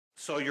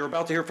So you're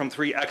about to hear from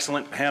three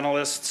excellent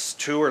panelists.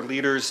 Two are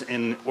leaders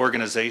in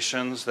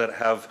organizations that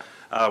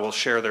will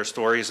share their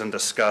stories and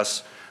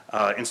discuss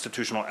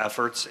institutional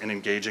efforts in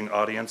engaging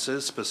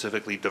audiences,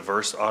 specifically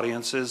diverse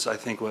audiences. I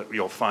think what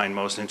you'll find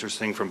most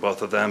interesting from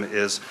both of them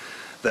is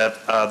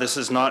that this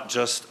is not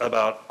just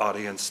about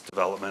audience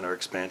development or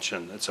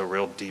expansion. It's a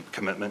real deep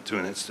commitment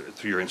to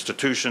your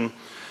institution.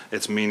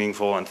 It's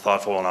meaningful and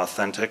thoughtful and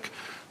authentic.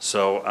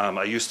 So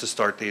I used to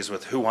start these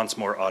with, who wants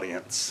more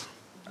audience?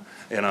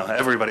 You know,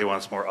 everybody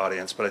wants more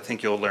audience, but I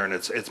think you'll learn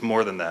it's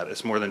more than that.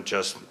 It's more than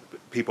just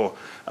people,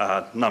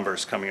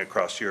 numbers coming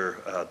across your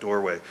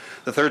doorway.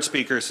 The third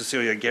speaker,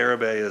 Cecilia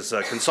Garibay, is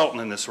a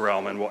consultant in this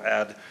realm, and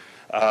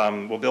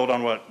we'll build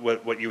on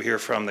what you hear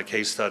from the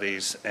case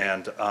studies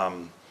and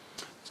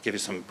give you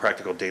some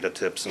practical data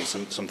tips and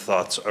some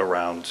thoughts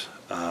around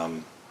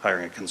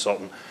hiring a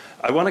consultant.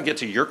 I want to get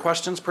to your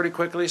questions pretty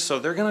quickly, so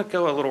they're going to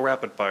go a little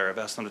rapid fire. I've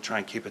asked them to try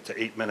and keep it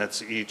to 8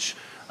 minutes each,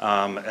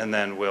 and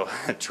then we'll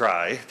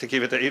try to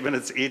keep it to 8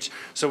 minutes each,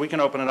 so we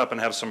can open it up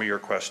and have some of your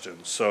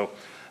questions. So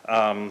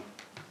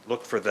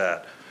look for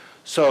that.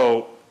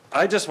 So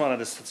I just wanted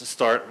to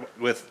start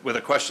with a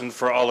question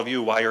for all of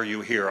you. Why are you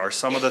here? Are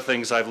some of the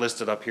things I've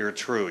listed up here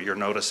true? You're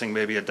noticing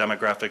maybe a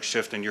demographic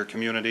shift in your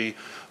community,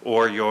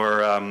 or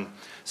you're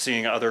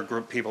seeing other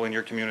people in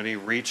your community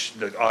reach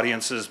the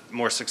audiences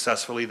more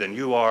successfully than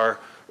you are,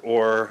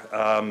 or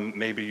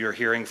maybe you're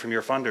hearing from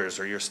your funders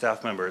or your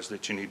staff members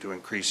that you need to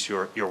increase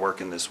your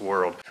work in this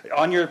world.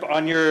 On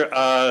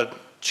your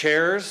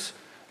chairs,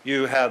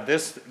 you have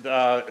this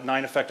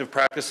 9 effective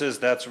practices.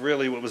 That's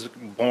really what was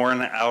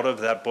born out of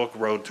that book,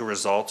 Road to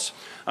Results.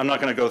 I'm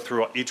not going to go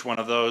through each one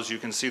of those. You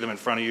can see them in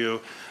front of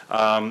you.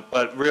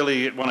 But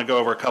really want to go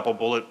over a couple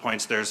bullet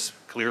points. There's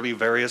clearly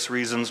various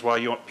reasons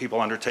why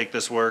people undertake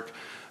this work,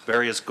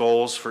 various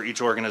goals for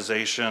each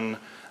organization.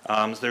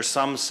 There's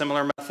some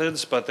similar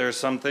methods, but there's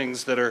some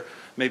things that are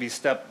maybe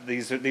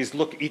these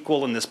look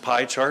equal in this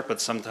pie chart,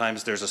 but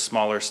sometimes there's a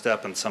smaller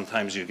step and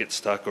sometimes you get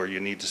stuck or you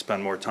need to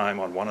spend more time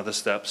on one of the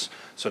steps.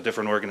 So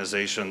different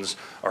organizations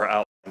are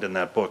outlined in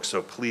that book.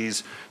 So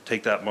please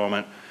take that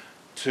moment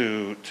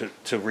to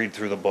read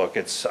through the book.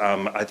 It's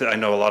I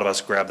know a lot of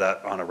us grab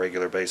that on a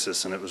regular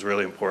basis, and it was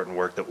really important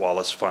work that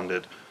Wallace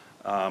funded.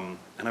 And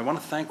I want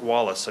to thank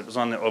Wallace. It was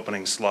on the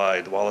opening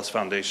slide, the Wallace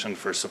Foundation,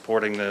 for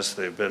supporting this.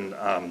 They've been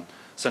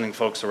sending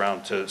folks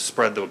around to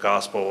spread the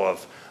gospel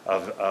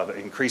of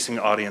increasing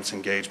audience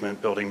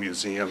engagement, building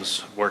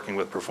museums, working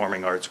with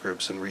performing arts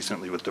groups, and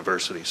recently with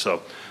diversity.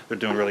 So they're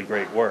doing really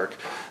great work.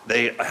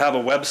 They have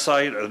a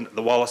website,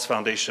 the Wallace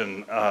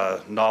Foundation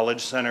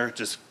Knowledge Center.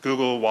 Just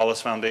Google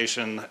Wallace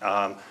Foundation.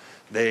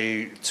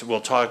 They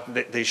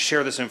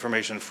share this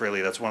information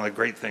freely. That's one of the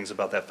great things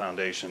about that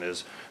foundation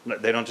is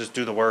they don't just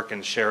do the work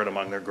and share it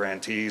among their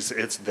grantees.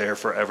 It's there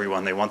for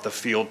everyone. They want the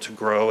field to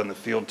grow and the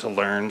field to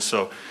learn.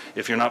 So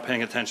if you're not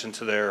paying attention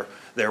to their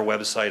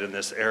website in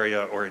this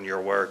area or in your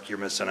work, you're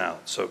missing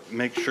out. So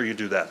make sure you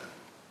do that.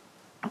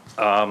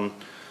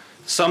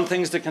 Some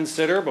things to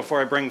consider before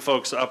I bring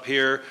folks up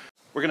here.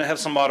 We're going to have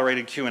some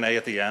moderated Q&A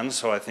at the end,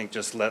 so I think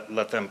just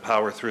let them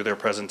power through their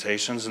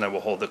presentations, and then we'll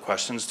hold the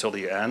questions till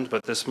the end.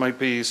 But this might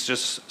be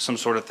just some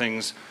sort of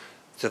things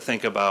to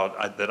think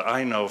about that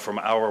I know from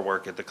our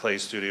work at the Clay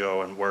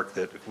Studio and work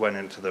that went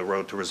into the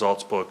Road to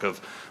Results book of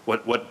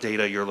what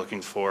data you're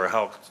looking for,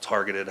 how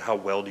targeted, how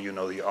well do you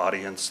know the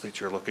audience that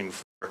you're looking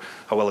for,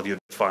 how well have you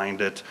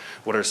defined it,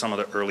 what are some of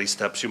the early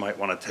steps you might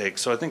want to take.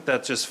 So I think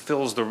that just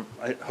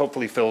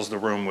hopefully fills the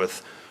room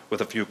with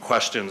a few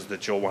questions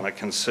that you'll want to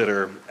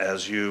consider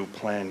as you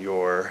plan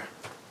your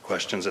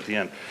questions at the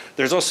end.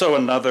 There's also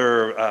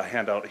another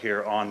handout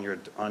here on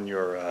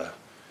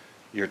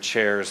your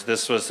chairs.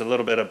 This was a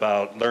little bit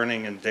about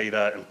learning and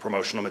data and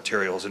promotional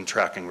materials and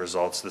tracking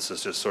results. This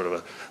is just sort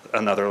of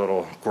another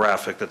little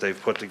graphic that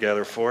they've put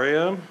together for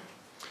you.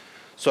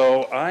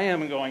 So I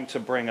am going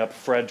to bring up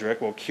Frederick.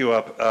 We'll cue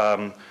up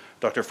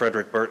Dr.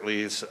 Frederick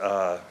Bertley's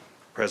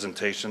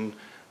presentation.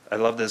 I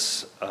love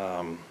this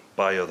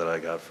bio that I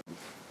got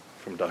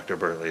from Dr.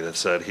 Bertley that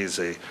said he's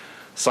a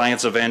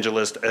science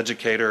evangelist,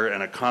 educator,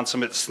 and a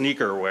consummate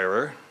sneaker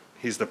wearer.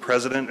 He's the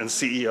president and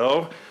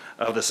CEO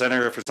of the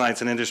Center for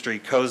Science and Industry,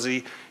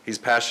 COSI. He's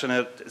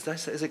passionate, is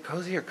it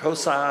COSI or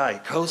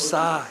COSI?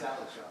 COSI.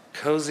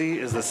 COSI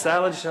is the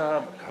salad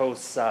shop,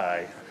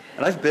 COSI.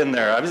 And I've been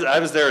there. I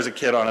was there as a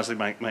kid, honestly.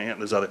 My aunt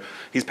lives out there.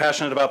 He's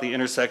passionate about the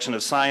intersection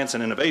of science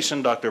and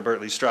innovation. Dr.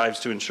 Bertley strives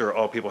to ensure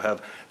all people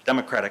have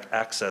democratic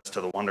access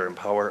to the wonder and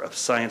power of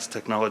science,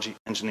 technology,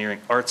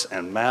 engineering, arts,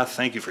 and math.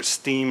 Thank you for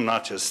STEAM,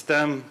 not just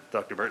STEM.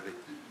 Dr. Bertley.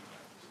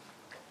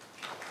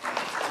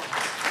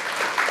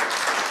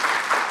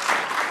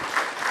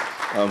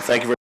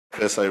 Thank you very much,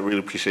 Chris. I really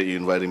appreciate you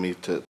inviting me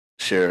to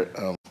share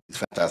these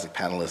fantastic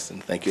panelists,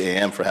 and thank you,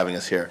 AM, for having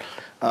us here.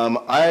 I'm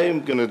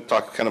going to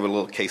talk kind of a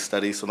little case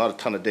study, so not a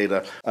ton of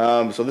data.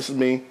 So this is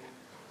me.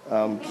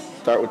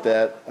 Start with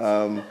that.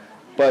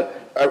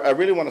 But I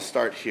really want to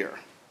start here.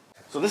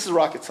 So this is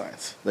rocket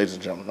science, ladies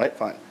and gentlemen, right?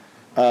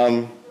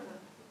 Fine.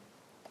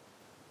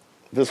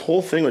 This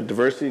whole thing with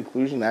diversity,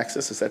 inclusion,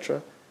 access,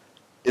 etc.,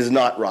 is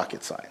not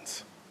rocket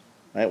science.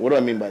 Right? What do I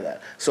mean by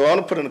that? So I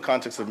want to put it in the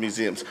context of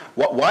museums.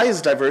 Why is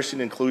diversity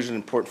and inclusion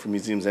important for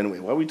museums anyway?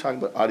 Why are we talking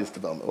about audience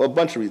development? Well, a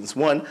bunch of reasons.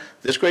 One,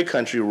 this great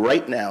country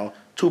right now,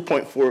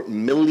 2.4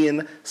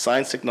 million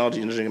science,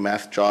 technology, engineering, and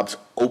math jobs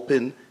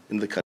open in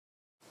the country,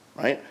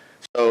 right?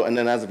 So, and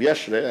then as of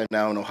yesterday, I'm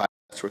now in Ohio,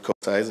 that's where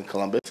COSI is in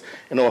Columbus.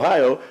 In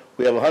Ohio,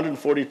 we have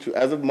 142,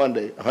 as of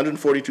Monday,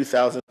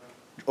 142,000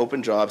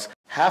 open jobs,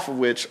 half of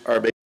which are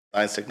based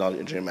science, technology,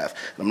 engineering, math.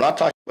 And I'm not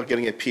talking about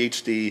getting a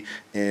Ph.D.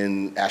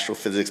 in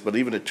astrophysics, but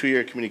even a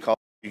 2-year community college,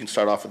 you can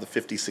start off with a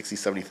 $50,000,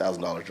 $60,000,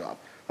 $70,000 job,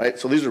 right?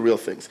 So these are real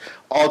things.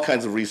 All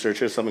kinds of research.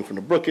 Here's something from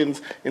the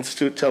Brookings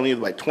Institute telling you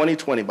that by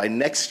 2020, by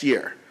next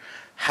year,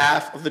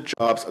 half of the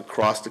jobs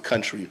across the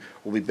country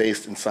will be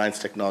based in science,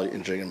 technology,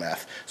 engineering, and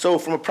math. So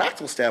from a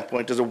practical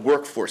standpoint, there's a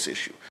workforce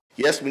issue.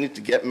 Yes, we need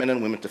to get men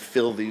and women to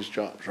fill these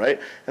jobs, right?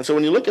 And so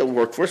when you look at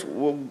workforce,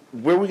 well,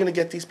 where are we going to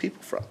get these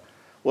people from?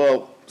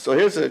 Well, so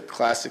here's a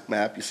classic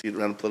map. You see it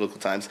around political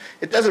times.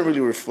 It doesn't really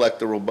reflect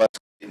the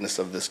robustness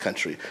of this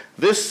country.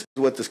 This is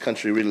what this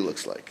country really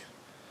looks like.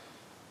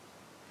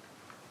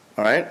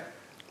 All right?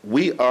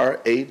 We are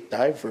a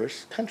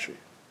diverse country.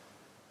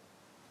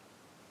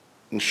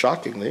 And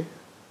shockingly,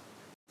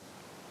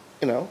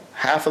 you know,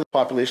 half of the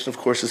population, of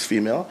course, is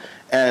female.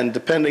 And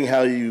depending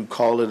how you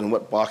call it and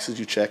what boxes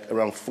you check,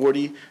 around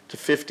 40 to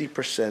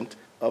 50%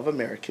 of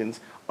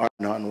Americans are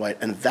non-white,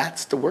 and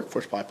that's the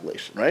workforce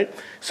population, right?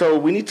 So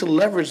we need to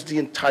leverage the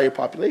entire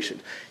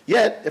population.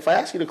 Yet, if I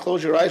ask you to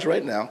close your eyes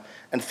right now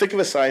and think of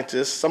a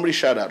scientist, somebody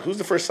shout out. Who's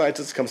the first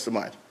scientist that comes to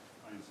mind?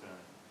 Einstein.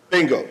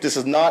 Bingo. This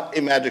is not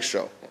a magic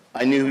show.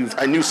 I knew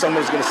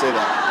someone was going to say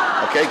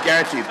that. Okay,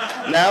 guaranteed.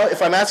 Now,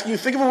 if I'm asking you,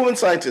 think of a woman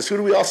scientist. Who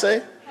do we all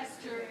say?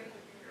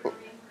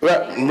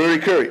 Right, Marie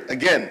Curie.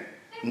 Again,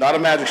 not a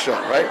magic show,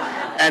 right?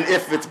 And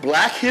if it's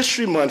Black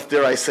History Month,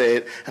 dare I say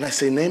it, and I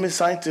say name a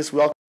scientist,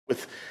 we all come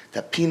with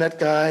that peanut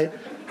guy,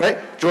 right?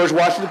 George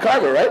Washington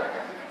Carver, right?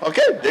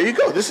 Okay, there you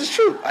go. This is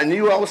true. I knew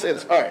you all would say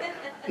this. All right.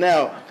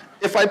 Now,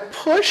 if I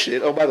push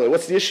it, oh, by the way,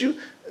 what's the issue?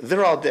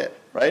 They're all dead,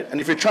 right?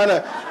 And if you're trying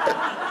to,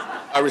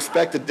 I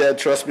respect the dead,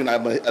 trust me, and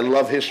I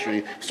love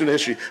history, student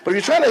history. But if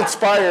you're trying to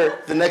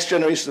inspire the next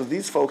generation of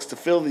these folks to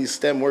fill these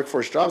STEM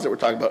workforce jobs that we're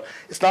talking about,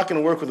 it's not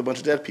going to work with a bunch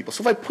of dead people.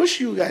 So if I push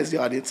you guys, the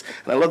audience,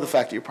 and I love the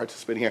fact that you're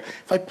participating here,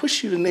 if I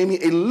push you to name me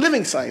a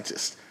living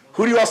scientist,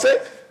 who do you all say?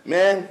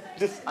 Man,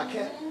 I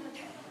can't.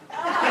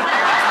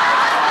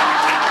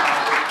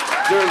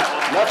 There's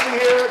nothing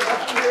here.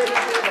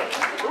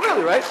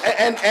 Really, right?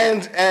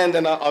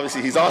 And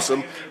obviously he's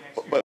awesome,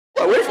 but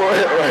wait for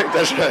it. Right,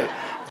 that's right.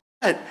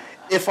 But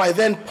if I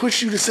then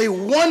push you to say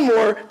one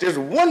more, there's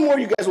one more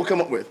you guys will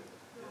come up with.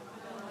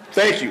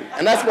 Thank you.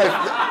 And that's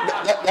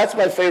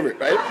my favorite,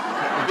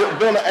 right?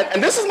 Bill,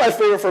 and this is my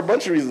favorite for a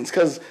bunch of reasons,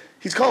 because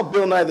he's called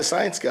Bill Nye the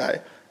Science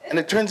Guy, and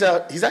it turns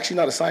out he's actually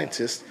not a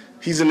scientist,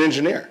 he's an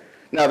engineer.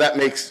 Now that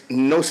makes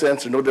no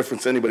sense or no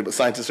difference to anybody but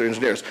scientists or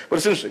engineers, but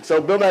it's interesting.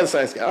 So Bill Nye the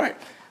Science Guy, all right,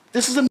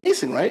 this is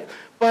amazing, right?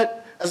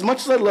 But as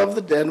much as I love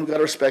the dead, we've got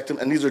to respect them,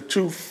 and these are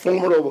two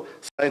formidable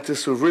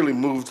scientists who have really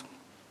moved,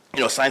 you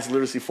know, science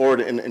literacy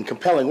forward in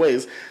compelling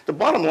ways. The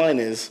bottom line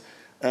is,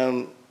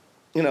 you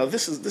know,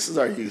 this is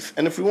our youth,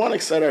 and if we want to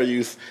excite our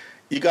youth,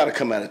 you got to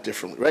come at it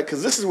differently, right?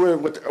 Because this is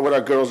what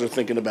our girls are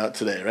thinking about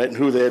today, right? And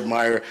who they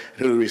admire,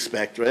 and who they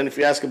respect, right? And if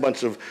you ask a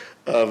bunch of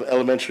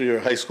elementary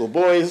or high school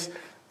boys,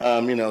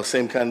 you know,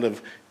 same kind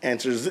of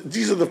answers.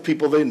 These are the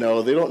people they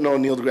know. They don't know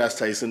Neil deGrasse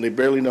Tyson. They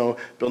barely know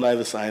Bill Nye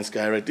the Science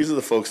Guy, right? These are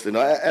the folks they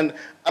know. And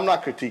I'm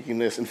not critiquing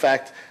this. In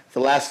fact, the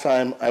last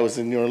time I was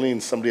in New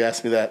Orleans, somebody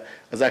asked me that.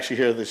 I was actually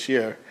here this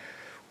year.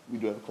 We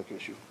do have a clicker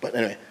issue. But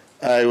anyway,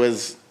 I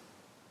was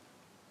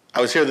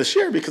here this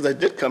year because I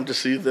did come to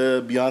see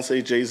the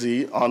Beyonce,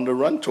 Jay-Z On the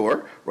Run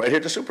tour right here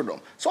at the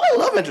Superdome. So I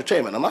love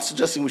entertainment. I'm not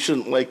suggesting we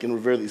shouldn't like and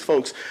revere these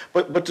folks,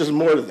 but there's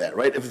more to that,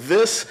 right? If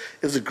this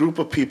is a group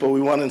of people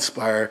we want to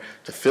inspire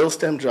to fill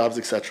STEM jobs,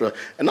 et cetera,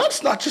 and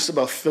it's not just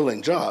about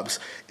filling jobs.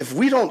 If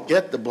we don't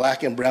get the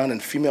Black and brown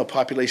and female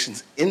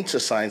populations into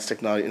science,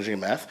 technology,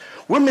 engineering, math,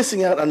 we're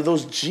missing out on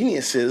those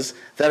geniuses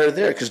that are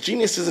there, because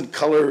genius isn't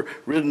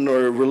color-ridden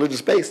or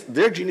religious-based.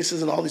 They're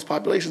geniuses in all these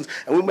populations,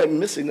 and we might be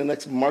missing the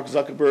next Mark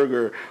Zuckerberg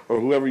or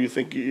whoever you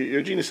think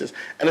your genius is.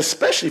 And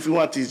especially if we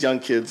want these young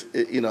kids,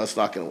 you know, it's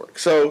not going to work.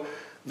 So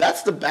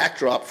that's the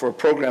backdrop for a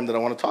program that I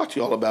want to talk to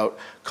you all about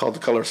called the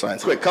Color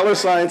Science. Quick, Color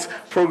Science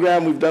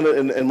program, we've done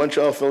it in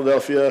Montreal,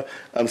 Philadelphia,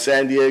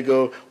 San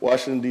Diego,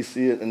 Washington,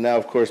 D.C., and now,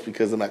 of course,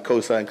 because I'm at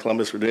COSI in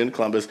Columbus, we're doing it in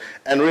Columbus.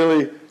 And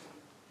really,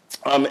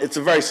 it's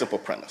a very simple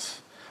premise.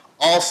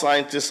 All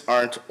scientists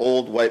aren't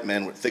old white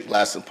men with thick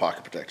glasses and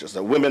pocket protectors.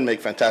 Now, women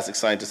make fantastic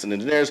scientists and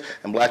engineers,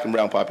 and Black and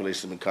brown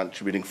populations have been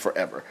contributing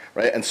forever,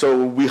 right? And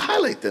so we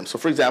highlight them. So,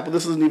 for example,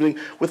 this is an evening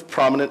with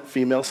prominent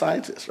female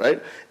scientists,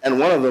 right? And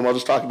one of them, I'll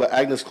just talk about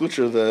Agnes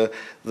Klucher,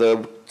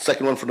 the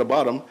second one from the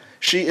bottom.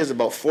 She is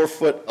about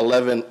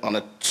 4'11" on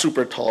a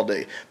super tall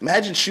day.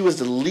 Imagine she was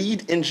the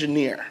lead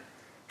engineer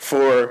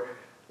for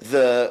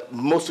the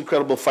most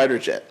incredible fighter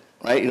jet,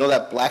 right? You know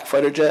that black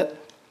fighter jet?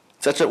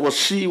 etc. Well,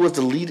 she was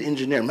the lead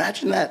engineer.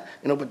 Imagine that,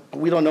 but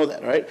we don't know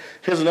that, right?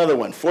 Here's another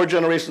one. 4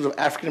 generations of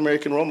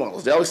African-American role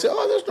models. They always say,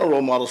 oh, there's no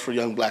role models for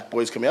young black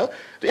boys coming out.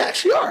 They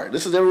actually are.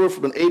 This is everywhere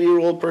from an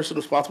 80-year-old person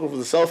responsible for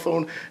the cell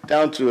phone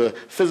down to a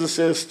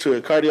physicist, to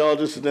a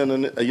cardiologist, and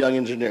then a young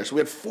engineer. So we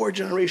had 4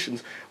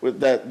 generations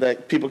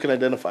that people can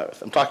identify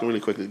with. I'm talking really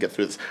quickly to get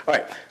through this. All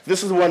right,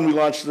 this is the one we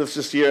launched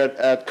this year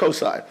at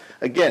COSI.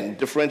 Again,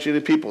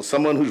 differentiated people,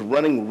 someone who's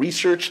running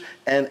research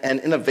and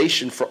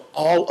innovation for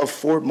all of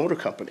Ford Motor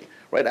Company.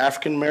 Right,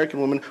 African-American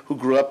woman who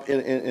grew up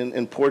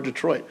in poor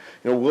Detroit.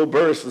 Will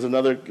Burris is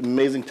another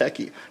amazing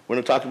techie. We're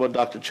going to talk about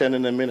Dr. Chen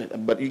in a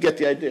minute, but you get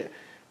the idea.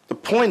 The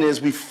point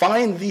is we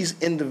find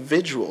these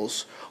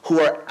individuals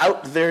who are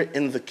out there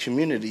in the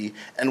community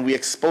and we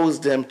expose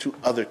them to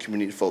other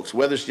community folks,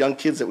 whether it's young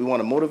kids that we want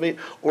to motivate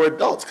or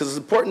adults, because it's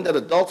important that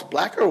adults,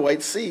 black or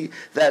white, see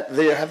that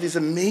they have these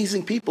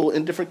amazing people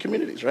in different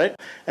communities, right?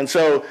 And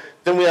so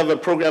then we have a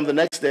program the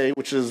next day,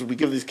 which is we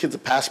give these kids a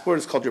passport.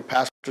 It's called Your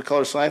Passport to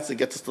Color Science. They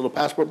get this little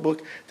passport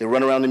book. They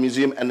run around the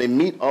museum and they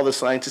meet all the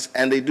scientists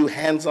and they do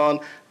hands-on,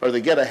 or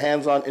they get a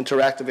hands-on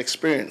interactive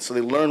experience. So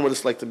they learn what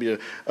it's like to be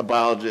a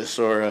biologist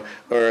or a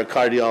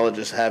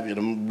cardiologist,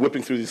 I'm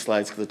whipping through these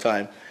slides for the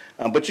time.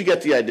 But you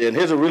get the idea. And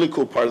here's a really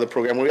cool part of the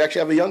program where we actually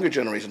have a younger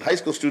generation, high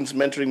school students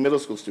mentoring middle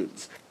school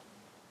students.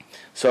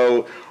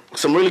 So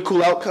some really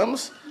cool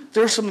outcomes.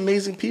 There are some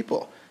amazing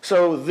people.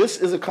 So this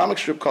is a comic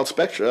strip called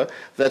Spectra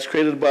that's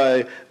created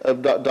by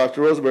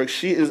Dr. Rosenberg.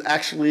 She is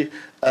actually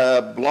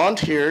a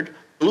blonde-haired,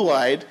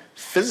 blue-eyed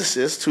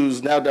physicist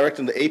who's now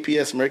directing the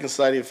APS, American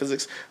Society of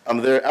Physics,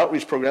 their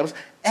outreach programs,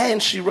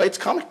 and she writes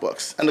comic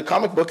books. And the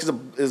comic book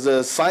is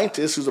a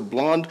scientist who's a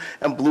blonde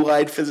and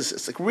blue-eyed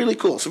physicist. Like, really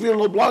cool. So if you're a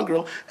little blonde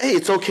girl, hey,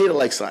 it's okay to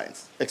like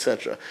science,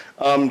 etc.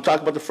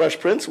 Talk about the Fresh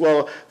Prince.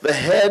 Well, the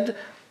head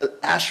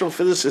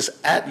astrophysicist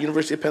at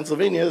University of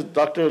Pennsylvania is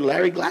Dr.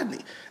 Larry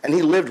Gladney. And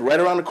he lived right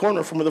around the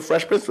corner from where the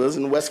Fresh Prince was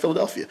in West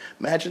Philadelphia.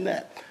 Imagine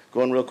that.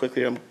 Going real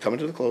quickly, I'm coming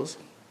to the close.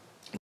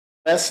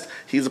 West,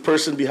 he's the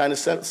person behind his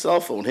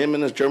cell phone. Him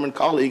and his German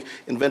colleague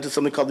invented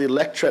something called the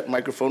Electret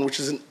microphone, which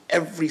is in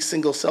every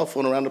single cell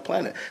phone around the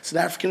planet. It's an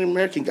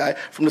African-American guy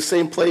from the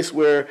same place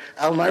where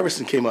Allen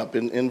Iverson came up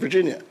in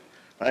Virginia,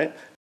 right?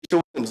 She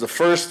was the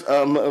first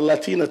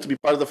Latina to be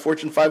part of the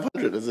Fortune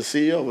 500 as the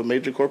CEO of a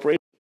major corporation.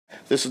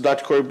 This is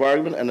Dr. Corey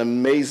Bargman, an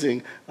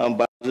amazing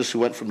biologist who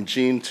went from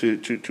gene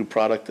to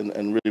product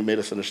and really made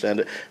us understand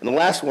it. And the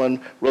last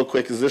one, real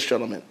quick, is this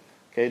gentleman.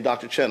 Okay,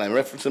 Dr. Chen, I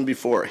referenced him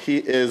before. He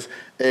is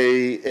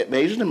an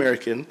Asian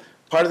American,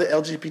 part of the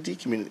LGBT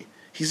community.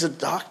 He's a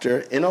doctor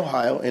in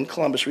Ohio, in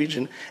Columbus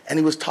region, and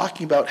he was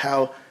talking about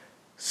how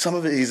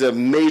he's a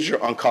major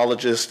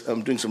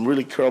oncologist doing some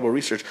really incredible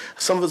research.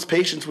 Some of his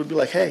patients would be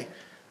like, hey,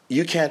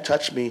 you can't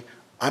touch me.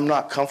 I'm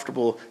not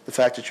comfortable with the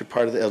fact that you're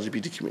part of the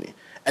LGBT community.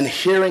 And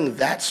hearing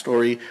that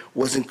story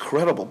was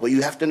incredible. But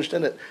you have to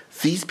understand that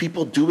these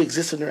people do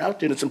exist and they're out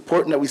there. And it's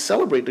important that we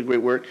celebrate the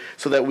great work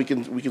so that we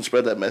can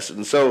spread that message.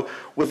 And so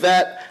with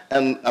that,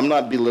 and I'm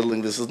not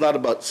belittling this, it's not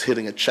about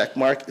hitting a check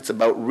mark. It's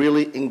about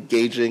really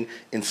engaging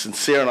in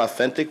sincere and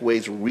authentic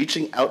ways,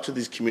 reaching out to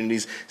these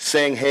communities,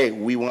 saying, hey,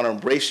 we want to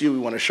embrace you. We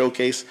want to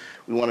showcase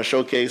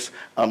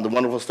the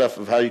wonderful stuff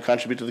of how you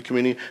contribute to the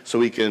community so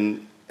we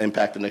can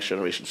impact the next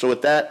generation. So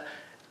with that,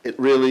 it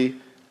really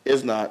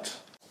is not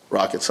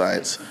rocket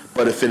science.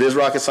 But if it is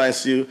rocket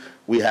science to you,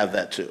 we have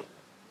that too.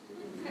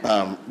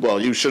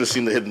 Well, you should have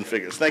seen the hidden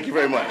figures. Thank you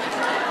very much.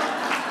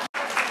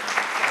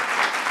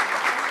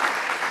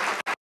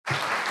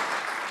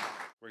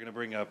 We're going to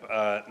bring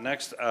up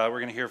next, we're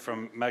going to hear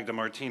from Magda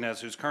Martinez,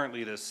 who's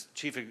currently the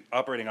Chief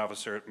Operating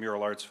Officer at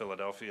Mural Arts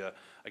Philadelphia.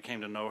 I came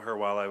to know her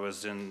while I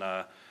was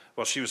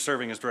she was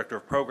serving as Director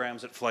of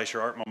Programs at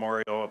Fleischer Art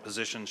Memorial, a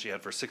position she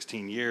had for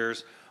 16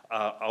 years.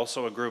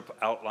 Also a group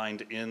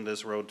outlined in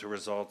this Road to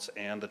Results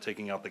and the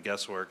Taking Out the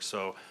Guesswork.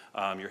 So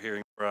you're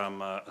hearing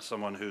from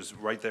someone who's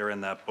right there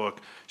in that book.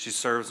 She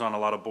serves on a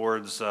lot of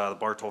boards, the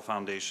Bartol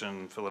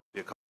Foundation,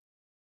 Philadelphia.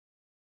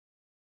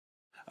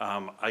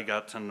 I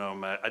got to know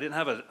I didn't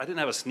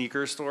have a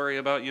sneaker story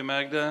about you,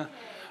 Magda,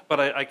 but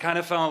I kind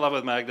of fell in love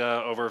with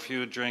Magda over a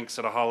few drinks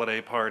at a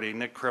holiday party.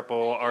 Nick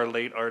Cripple, our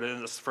late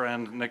artist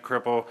friend, Nick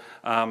Cripple,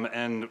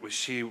 and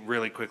she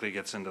really quickly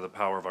gets into the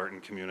power of art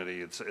and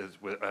community.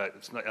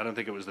 I don't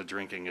think it was the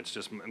drinking. It's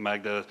just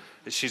Magda.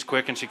 She's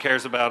quick and she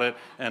cares about it,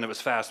 and it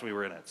was fast. We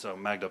were in it. So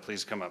Magda,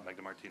 please come up,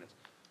 Magda Martinez.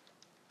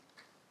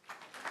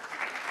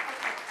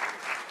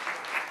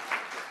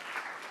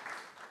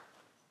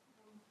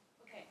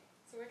 Okay,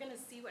 so we're going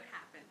to see what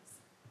happens.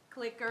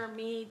 Clicker,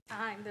 me,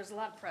 time. There's a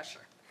lot of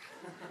pressure.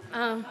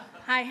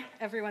 Hi,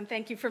 everyone.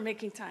 Thank you for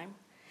making time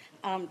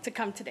to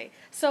come today.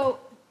 So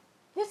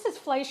this is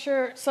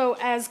Fleischer. So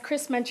as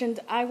Chris mentioned,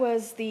 I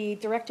was the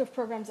Director of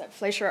Programs at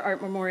Fleischer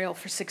Art Memorial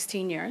for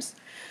 16 years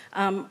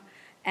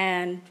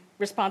and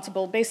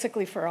responsible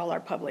basically for all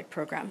our public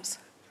programs.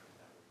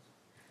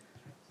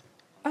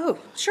 Oh,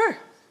 sure.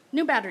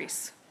 New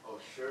batteries. Oh,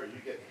 sure.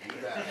 You get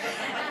new batteries.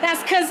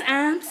 That's because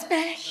I'm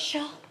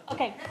special.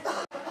 Okay.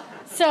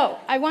 So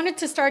I wanted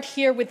to start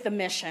here with the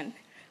mission.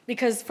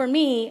 Because for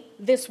me,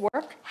 this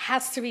work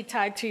has to be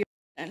tied to your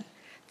mission.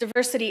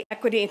 Diversity,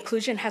 equity,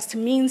 inclusion has to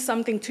mean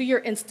something to your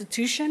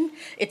institution.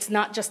 It's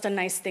not just a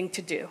nice thing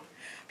to do.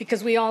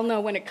 Because we all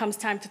know when it comes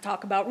time to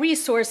talk about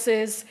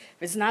resources,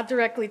 if it's not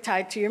directly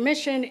tied to your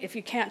mission, if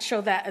you can't show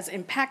that as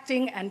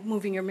impacting and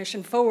moving your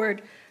mission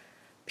forward,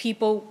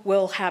 people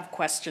will have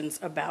questions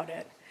about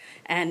it.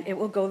 And it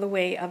will go the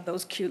way of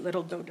those cute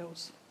little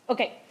dodos.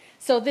 Okay,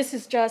 so this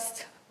is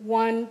just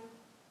one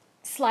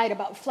slide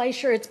about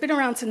Fleischer. It's been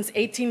around since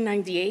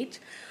 1898.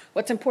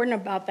 What's important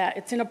about that,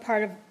 it's in a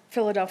part of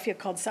Philadelphia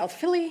called South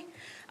Philly,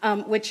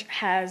 which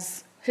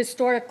has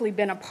historically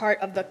been a part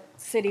of the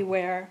city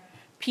where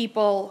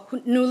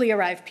newly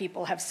arrived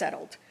people have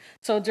settled.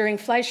 So during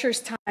Fleischer's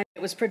time,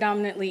 it was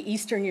predominantly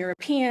Eastern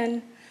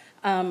European,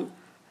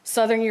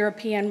 Southern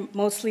European,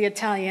 mostly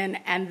Italian,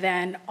 and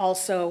then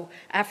also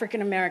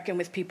African American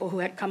with people who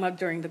had come up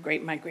during the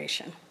Great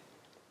Migration.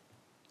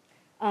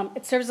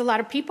 It serves a lot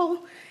of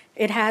people.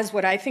 It has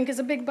what I think is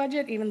a big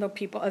budget, even though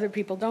other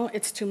people don't.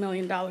 It's $2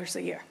 million a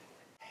year.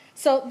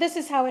 So this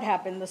is how it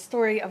happened, the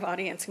story of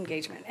audience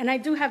engagement. And I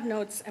do have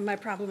notes, and my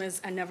problem is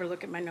I never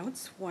look at my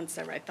notes once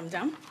I write them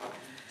down.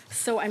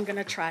 So I'm going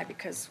to try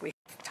because we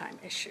have time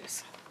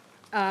issues.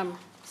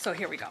 So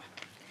here we go.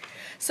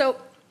 So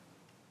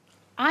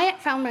I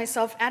found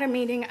myself at a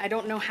meeting, I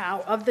don't know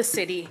how, of the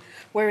city,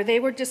 where they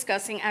were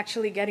discussing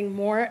actually getting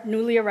more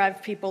newly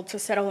arrived people to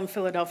settle in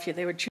Philadelphia.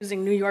 They were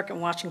choosing New York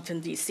and Washington,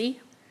 D.C.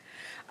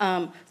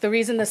 The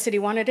reason the city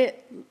wanted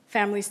it,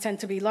 families tend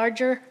to be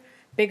larger,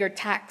 bigger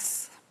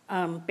tax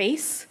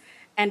base,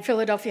 and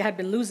Philadelphia had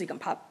been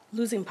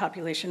losing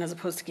population as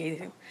opposed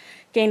to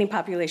gaining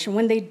population.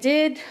 When they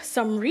did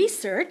some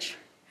research,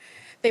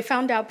 they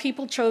found out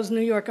people chose New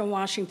York and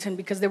Washington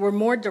because there were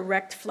more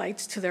direct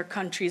flights to their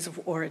countries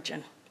of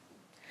origin.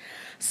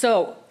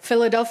 So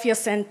Philadelphia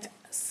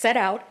set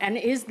out and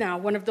is now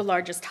one of the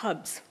largest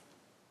hubs,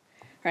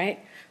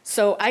 right?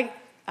 So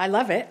I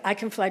love it. I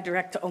can fly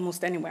direct to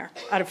almost anywhere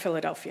out of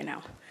Philadelphia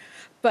now.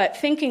 But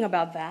thinking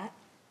about that,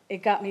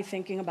 it got me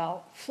thinking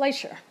about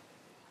Fleischer.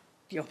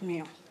 Dios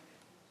mío.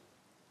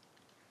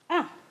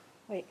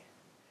 Wait,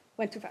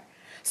 went too far.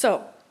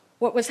 So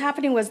what was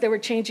happening was they were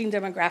changing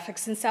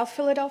demographics in South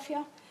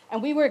Philadelphia,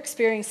 and we were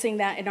experiencing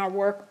that in our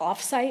work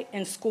offsite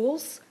in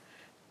schools,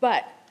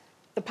 but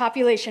the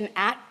population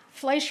at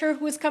Fleischer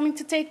who was coming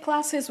to take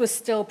classes was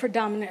still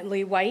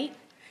predominantly white,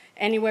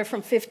 anywhere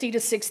from 50 to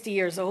 60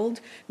 years old,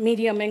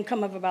 medium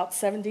income of about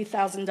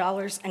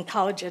 $70,000, and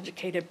college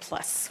educated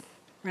plus,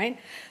 right?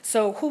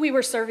 So who we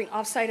were serving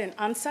offsite and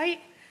onsite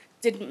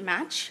didn't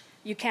match.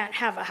 You can't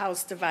have a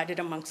house divided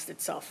amongst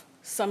itself.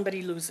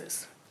 Somebody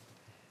loses.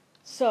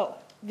 So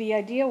the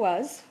idea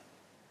was,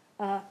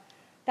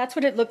 that's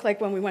what it looked like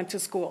when we went to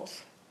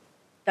schools.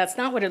 That's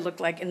not what it looked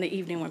like in the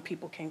evening when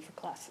people came for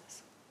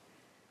classes.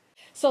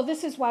 So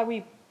this is why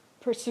we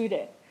pursued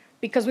it,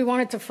 because we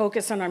wanted to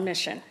focus on our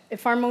mission.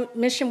 If our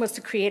mission was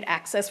to create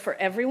access for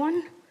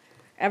everyone,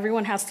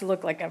 everyone has to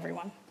look like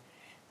everyone.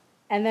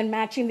 And then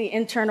matching the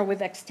internal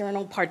with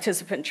external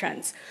participant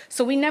trends.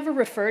 So we never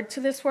referred to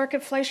this work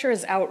at Fleischer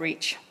as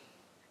outreach.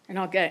 And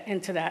I'll get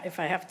into that if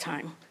I have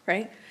time,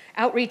 right?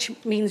 Outreach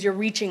means you're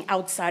reaching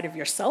outside of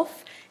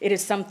yourself. It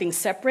is something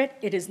separate.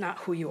 It is not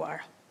who you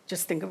are.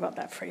 Just think about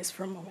that phrase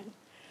for a moment.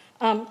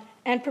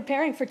 And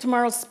preparing for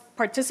tomorrow's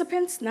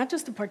participants, not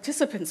just the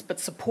participants, but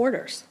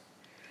supporters,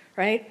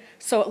 right?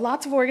 So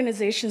lots of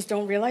organizations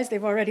don't realize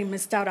they've already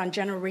missed out on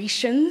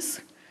generations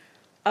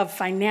of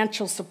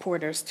financial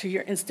supporters to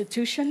your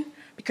institution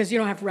because you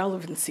don't have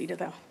relevancy to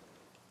them,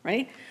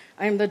 right?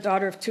 I am the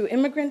daughter of 2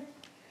 immigrant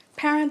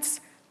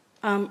parents.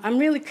 I'm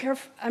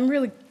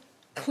really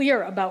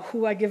clear about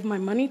who I give my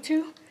money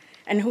to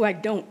and who I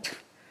don't,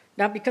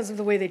 not because of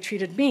the way they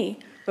treated me,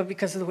 but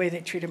because of the way they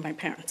treated my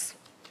parents.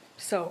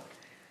 So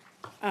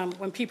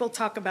when people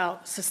talk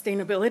about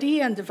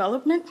sustainability and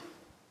development,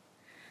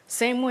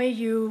 same way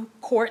you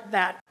court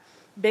that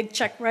big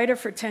check writer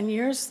for 10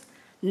 years,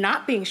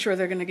 not being sure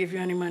they're going to give you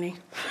any money,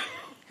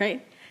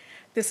 right?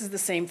 This is the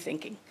same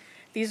thinking.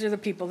 These are the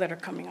people that are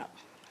coming up.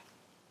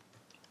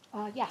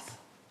 Yes.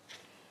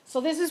 So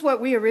this is what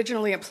we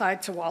originally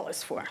applied to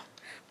Wallace for.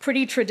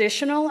 Pretty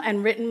traditional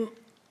and written,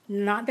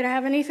 not that I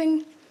have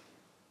anything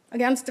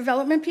against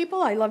development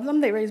people. I love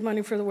them. They raise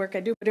money for the work I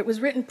do. But it was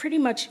written pretty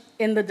much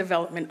in the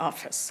development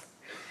office,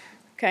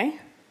 okay?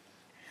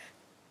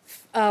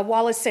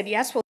 Wallace said,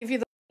 yes, we'll give you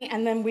the money,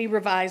 and then we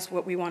revised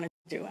what we wanted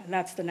to do. And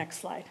that's the next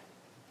slide.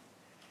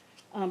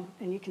 And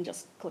you can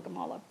just click them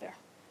all up there.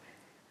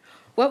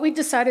 What we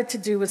decided to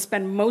do was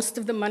spend most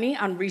of the money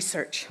on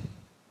research.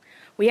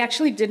 We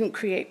actually didn't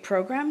create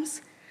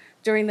programs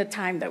during the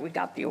time that we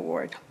got the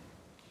award.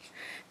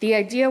 The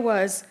idea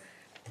was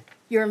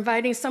you're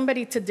inviting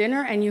somebody to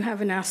dinner and you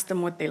haven't asked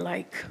them what they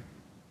like,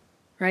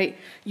 right?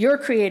 You're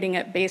creating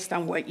it based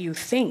on what you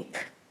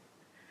think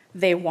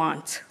they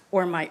want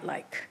or might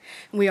like.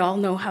 And we all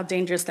know how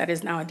dangerous that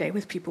is nowadays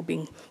with people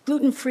being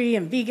gluten-free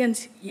and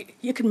vegans.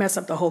 You can mess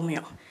up the whole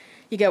meal.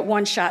 You get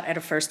one shot at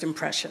a first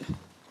impression.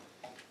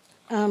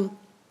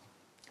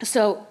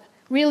 So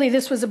Really,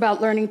 this was about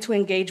learning to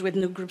engage with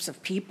new groups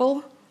of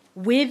people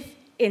with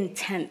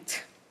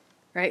intent,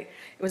 right?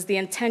 It was the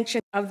intention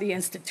of the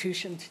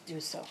institution to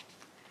do so.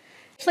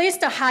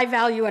 Placed a high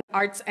value in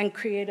arts and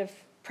creative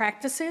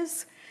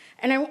practices,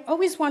 and I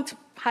always want to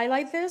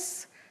highlight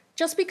this.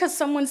 Just because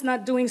someone's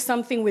not doing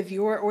something with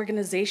your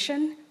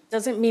organization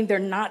doesn't mean they're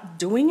not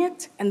doing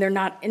it and they're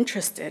not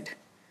interested.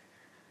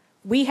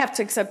 We have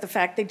to accept the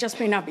fact they just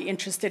may not be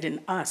interested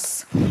in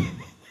us,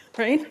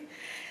 right?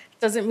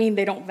 Doesn't mean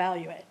they don't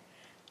value it.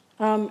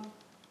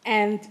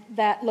 And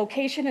that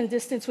location and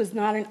distance was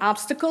not an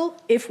obstacle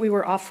if we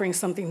were offering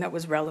something that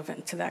was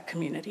relevant to that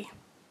community,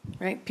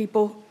 right?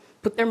 People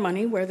put their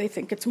money where they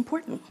think it's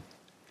important.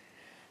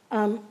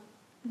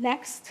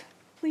 Next,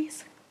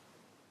 please.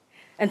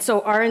 And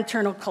so our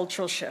internal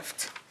cultural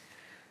shift.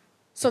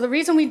 So the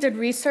reason we did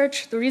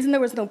research, the reason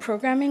there was no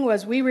programming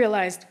was we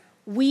realized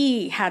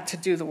we had to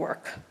do the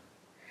work.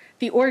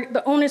 The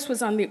onus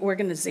was on the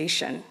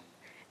organization.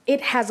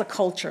 It has a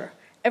culture.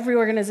 Every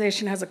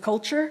organization has a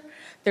culture.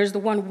 There's the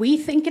one we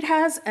think it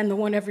has and the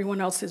one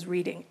everyone else is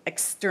reading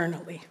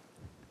externally,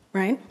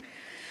 right?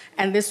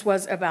 And this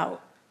was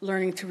about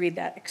learning to read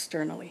that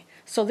externally.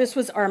 So this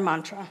was our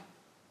mantra.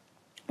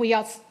 We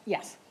also,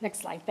 yes, next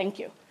slide, thank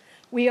you.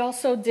 We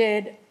also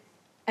did,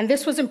 and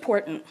this was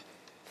important,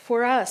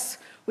 for us,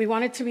 we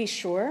wanted to be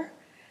sure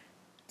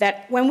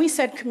that when we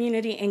said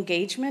community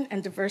engagement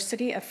and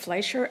diversity at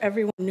Fleischer,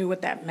 everyone knew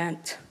what that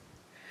meant.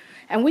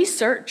 And we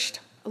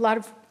searched. A lot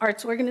of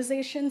arts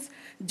organizations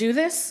do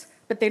this,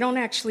 but they don't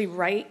actually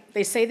write.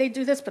 They say they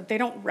do this, but they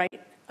don't write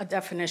a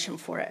definition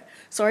for it.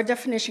 So our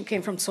definition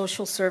came from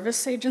social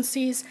service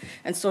agencies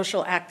and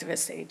social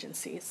activist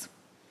agencies.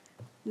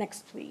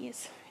 Next,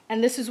 please.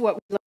 And this is what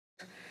we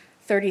learned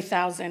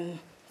 30,000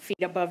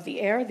 feet above the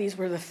air. These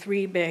were the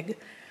three big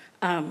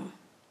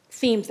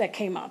themes that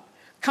came up.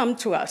 Come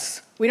to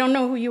us. We don't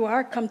know who you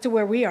are. Come to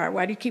where we are.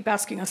 Why do you keep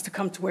asking us to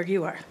come to where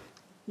you are?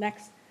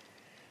 Next.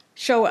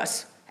 Show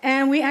us.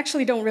 And we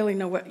actually don't really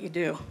know what you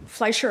do.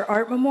 Fleischer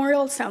Art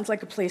Memorial sounds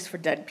like a place for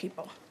dead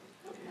people.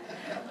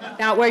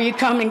 Not where you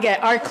come and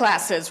get art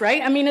classes,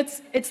 right? I mean,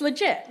 it's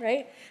legit,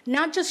 right?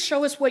 Not just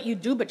show us what you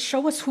do, but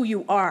show us who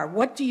you are.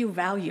 What do you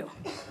value?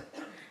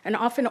 And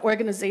often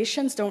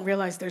organizations don't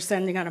realize they're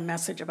sending out a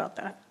message about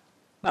that,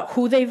 about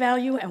who they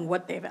value and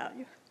what they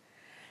value.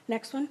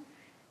 Next one.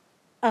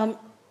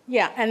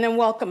 Yeah, and then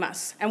welcome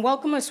us. And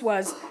welcome us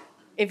was,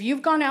 if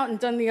you've gone out and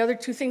done the other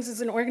two things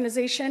as an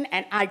organization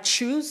and I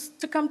choose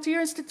to come to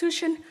your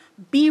institution,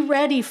 be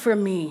ready for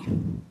me,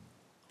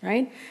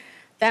 right?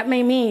 That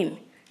may mean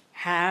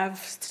have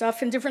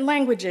stuff in different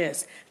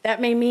languages.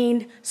 That may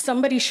mean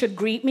somebody should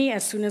greet me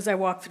as soon as I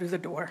walk through the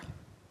door,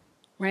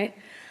 right?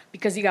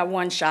 Because you got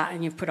one shot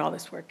and you've put all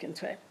this work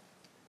into it.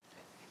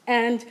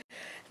 And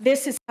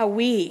this is how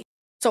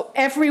so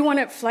everyone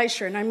at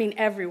Fleischer, and I mean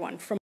everyone,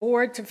 from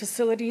board to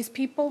facilities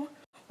people,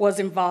 was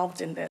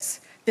involved in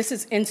this. This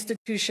is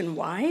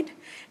institution-wide,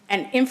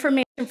 and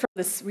information from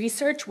this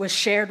research was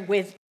shared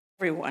with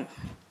everyone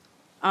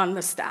on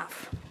the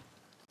staff.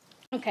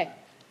 Okay.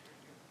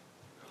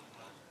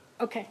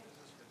 Okay.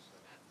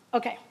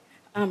 Okay.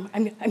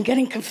 I'm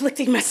getting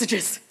conflicting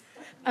messages.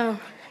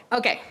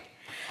 Okay.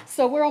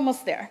 So we're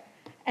almost there.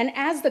 And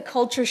as the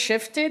culture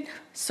shifted,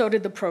 so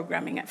did the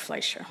programming at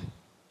Fleischer,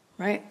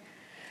 right?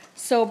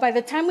 So by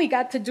the time we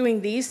got to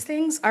doing these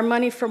things, our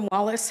money from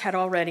Wallace had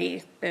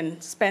already been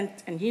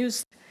spent and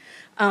used.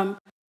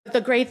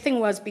 The great thing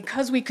was,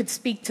 because we could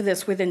speak to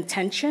this with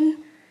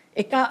intention,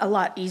 it got a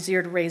lot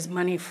easier to raise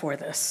money for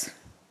this,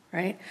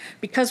 right?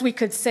 Because we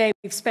could say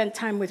we've spent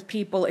time with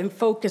people in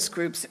focus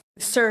groups,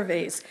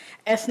 surveys,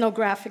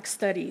 ethnographic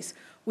studies.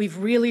 We've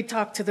really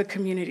talked to the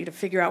community to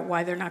figure out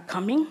why they're not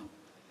coming.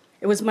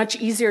 It was much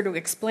easier to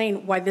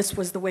explain why this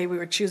was the way we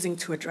were choosing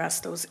to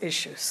address those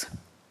issues.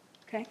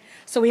 Okay?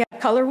 So we had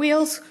color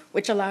wheels,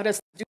 which allowed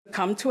us to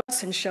come to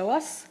us and show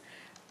us.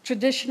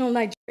 Traditional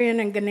Nigerian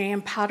and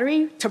Ghanaian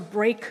pottery to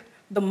break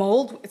the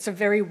mold. It's a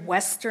very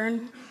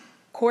Western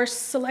course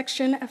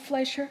selection at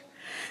Fleischer.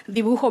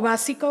 Dibujo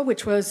Básico,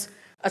 which was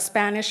a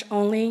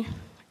Spanish-only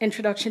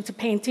introduction to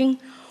painting,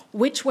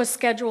 which was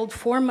scheduled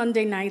for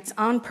Monday nights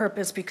on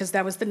purpose because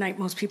that was the night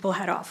most people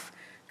had off,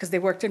 because they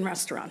worked in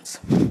restaurants,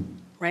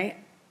 right?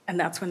 And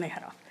that's when they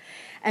had off.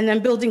 And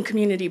then building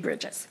community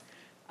bridges,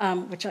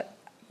 which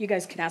you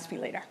guys can ask me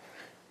later.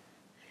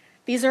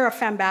 These are our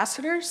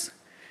ambassadors.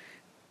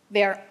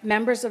 They're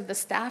members of the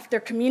staff. They're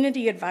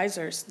community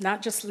advisors,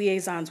 not just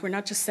liaisons. We're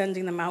not just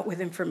sending them out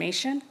with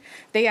information.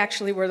 They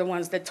actually were the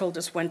ones that told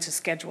us when to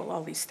schedule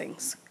all these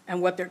things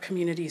and what their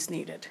communities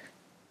needed.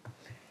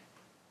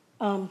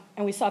 And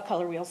we saw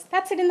color wheels.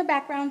 That's it in the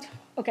background.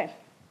 Okay.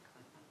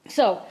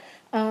 So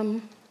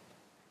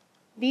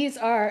these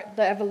are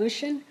the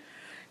evolution.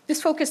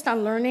 This focused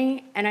on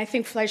learning, and I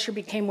think Fleischer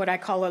became what I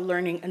call a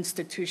learning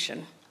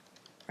institution,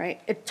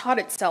 right? It taught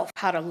itself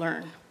how to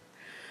learn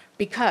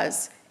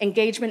because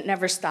engagement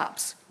never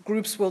stops.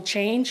 Groups will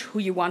change. Who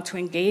you want to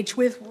engage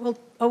with will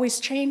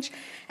always change.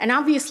 And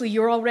obviously,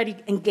 you're already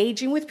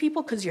engaging with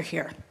people because you're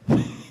here,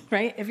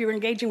 right? If you were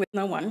engaging with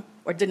no one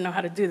or didn't know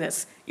how to do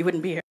this, you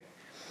wouldn't be here.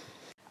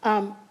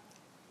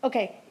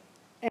 Okay,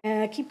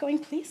 keep going,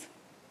 please.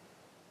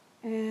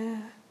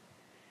 And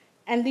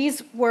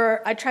these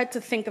were, I tried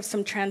to think of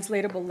some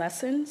translatable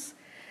lessons.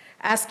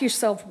 Ask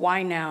yourself,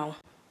 why now?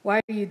 Why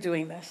are you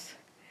doing this?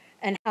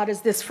 And how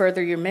does this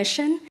further your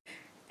mission?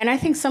 And I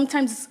think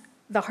sometimes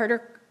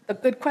the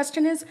good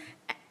question is,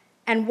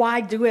 and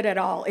why do it at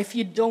all? If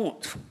you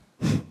don't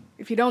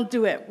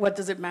do it, what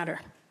does it matter?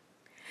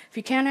 If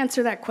you can't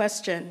answer that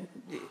question,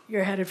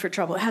 you're headed for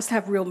trouble. It has to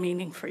have real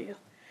meaning for you.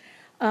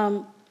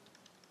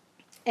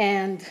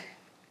 And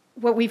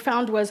what we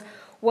found was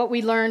what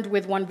we learned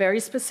with one very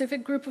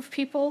specific group of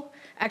people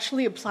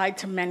actually applied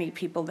to many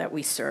people that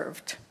we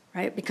served,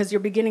 right? Because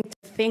you're beginning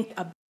to think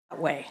about that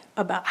way,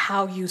 about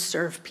how you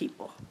serve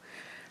people,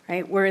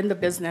 right? We're in the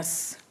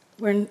business,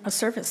 we're in a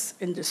service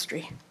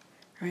industry,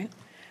 right?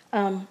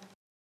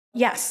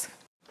 Yes,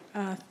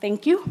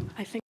 thank you.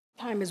 I think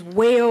time is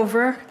way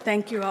over.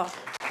 Thank you all.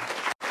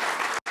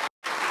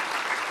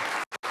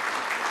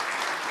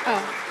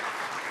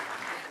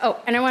 Oh,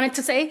 and I wanted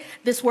to say,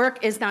 this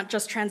work is not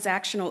just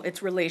transactional,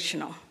 it's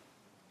relational.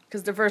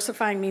 Because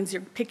diversifying means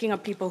you're picking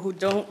up people who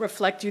don't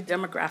reflect you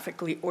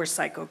demographically or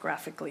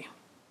psychographically.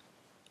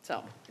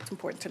 So it's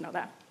important to know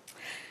that.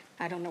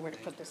 I don't know where to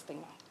put this thing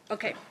now.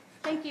 Okay,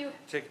 thank you.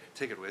 Take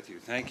it with you.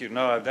 Thank you.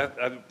 No,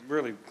 I'm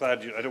really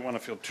glad I don't want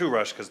to feel too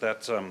rushed because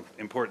that's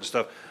important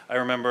stuff. I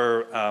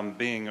remember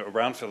being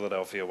around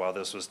Philadelphia while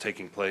this was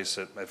taking place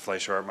at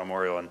Fleischer Art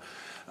Memorial, and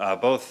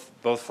both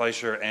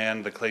Fleischer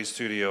and the Clay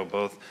Studio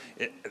both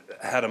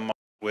had a moment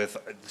with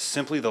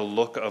simply the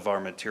look of our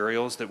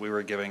materials that we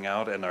were giving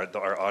out, and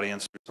our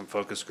audience, some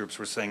focus groups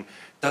were saying,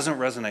 doesn't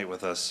resonate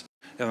with us.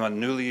 I'm a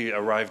newly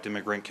arrived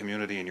immigrant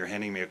community and you're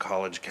handing me a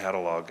college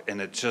catalog, and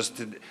it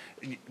just,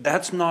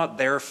 that's not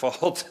their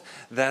fault,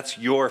 that's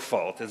your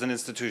fault as an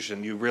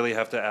institution. You really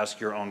have to ask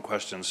your own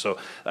questions. So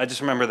I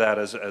just remember that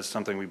as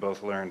something we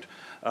both learned.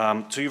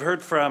 So you've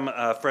heard from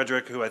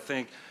Frederick, who I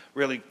think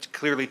really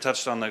clearly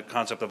touched on the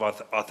concept of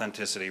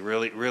authenticity,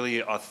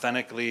 really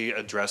authentically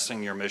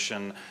addressing your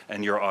mission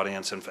and your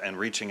audience, and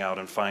reaching out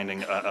and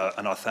finding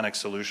an authentic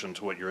solution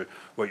to what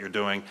you're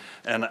doing.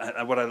 And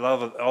what I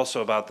love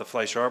also about the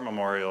Fleischer Art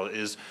Memorial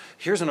is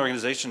here's an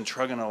organization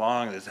trugging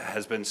along that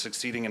has been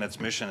succeeding in its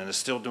mission and is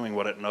still doing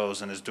what it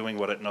knows and is doing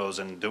what it knows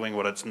and doing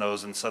what it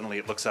knows, and suddenly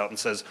it looks out and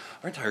says,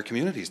 our entire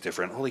community is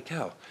different, holy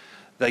cow.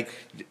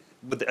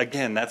 But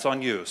again, that's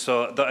on you.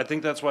 So I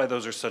think that's why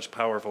those are such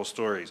powerful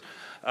stories.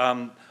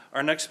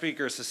 Our next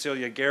speaker,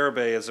 Cecilia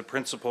Garibay, is a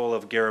principal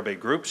of Garibay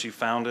Group. She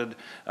founded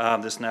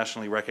this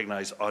nationally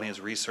recognized audience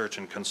research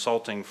and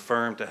consulting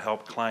firm to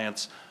help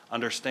clients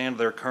understand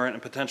their current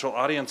and potential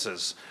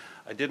audiences.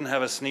 I didn't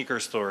have a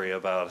sneaker story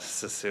about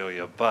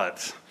Cecilia,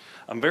 but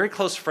I'm very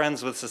close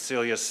friends with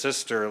Cecilia's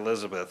sister,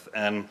 Elizabeth,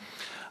 and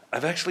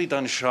I've actually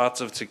done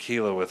shots of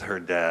tequila with her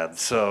dad,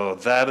 so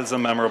that is a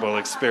memorable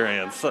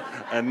experience.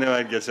 I knew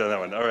I'd get you on that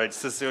one. All right,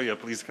 Cecilia,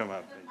 please come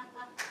up.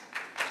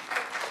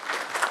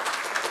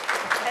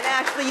 And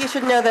actually, you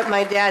should know that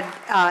my dad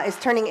is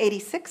turning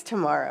 86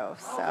 tomorrow,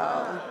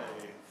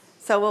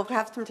 so we'll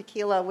have some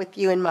tequila with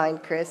you in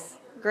mind, Chris.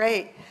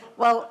 Great.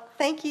 Well,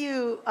 thank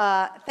you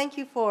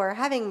for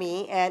having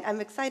me, and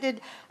I'm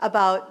excited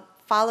about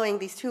following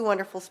these two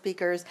wonderful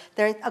speakers.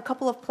 There are a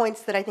couple of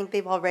points that I think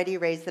they've already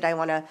raised that I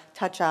want to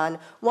touch on.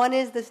 One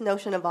is this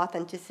notion of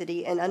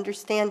authenticity and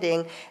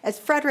understanding. As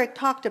Frederick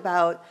talked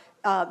about,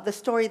 the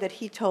story that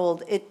he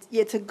told,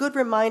 it's a good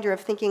reminder of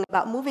thinking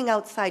about moving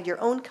outside your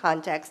own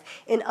context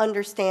in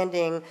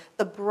understanding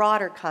the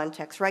broader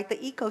context, right? The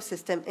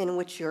ecosystem in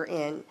which you're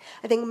in.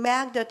 I think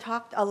Magda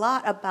talked a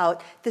lot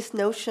about this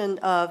notion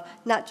of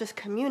not just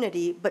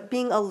community, but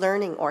being a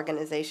learning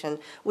organization,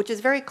 which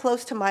is very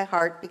close to my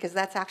heart because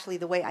that's actually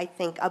the way I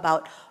think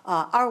about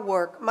our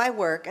work, my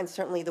work, and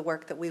certainly the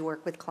work that we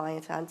work with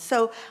clients on.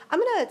 So I'm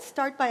going to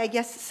start by, I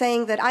guess,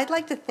 saying that I'd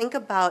like to think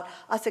about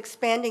us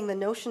expanding the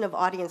notion of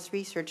audience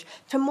research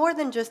to more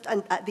than just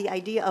the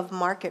idea of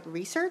market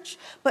research,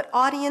 but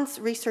audience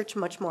research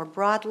much more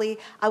broadly.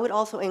 I would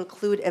also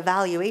include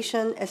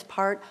evaluation as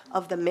part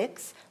of the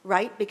mix,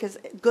 right? Because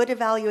good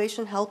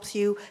evaluation helps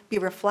you be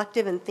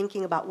reflective in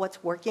thinking about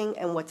what's working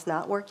and what's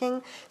not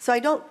working.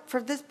 So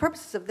for this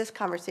purposes of this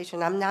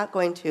conversation, I'm not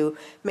going to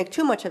make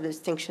too much of a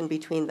distinction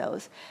between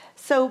those.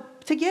 So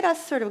to get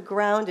us sort of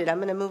grounded, I'm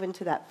going to move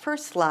into that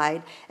first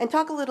slide and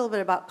talk a little bit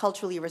about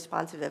culturally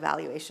responsive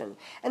evaluation.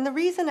 And the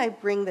reason I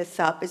bring this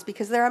up is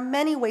because there are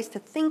many ways to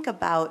think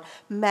about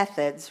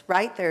methods,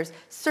 right? There's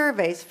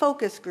surveys,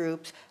 focus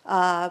groups,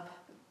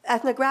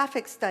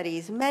 ethnographic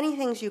studies, many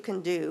things you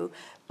can do,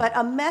 but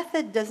a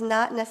method does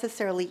not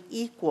necessarily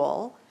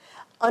equal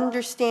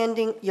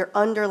understanding your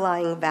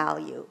underlying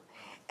value.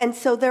 And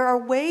so there are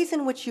ways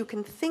in which you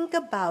can think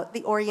about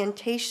the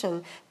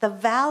orientation, the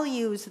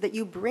values that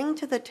you bring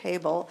to the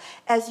table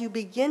as you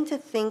begin to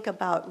think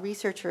about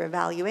research or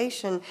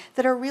evaluation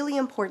that are really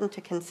important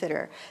to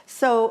consider.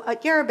 So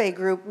at Garibay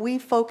Group, we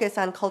focus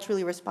on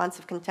culturally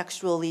responsive,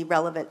 contextually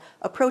relevant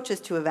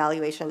approaches to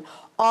evaluation.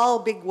 All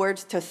big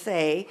words to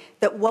say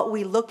that what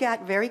we look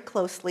at very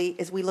closely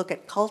is we look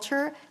at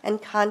culture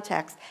and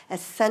context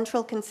as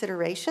central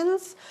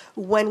considerations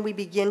when we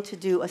begin to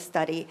do a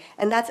study.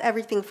 And that's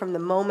everything from the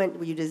moment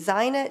you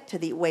design it to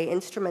the way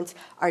instruments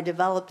are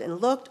developed and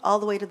looked, all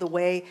the way to the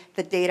way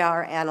the data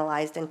are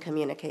analyzed and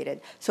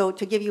communicated. So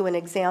to give you an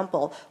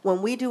example,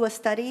 when we do a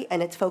study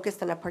and it's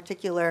focused on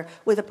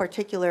with a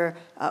particular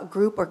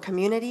group or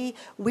community,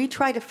 we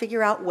try to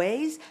figure out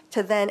ways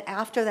to then,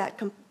 after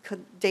that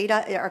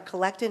data are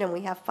collected and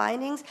we have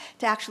findings,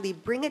 to actually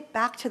bring it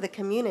back to the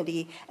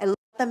community and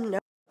let them know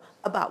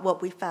about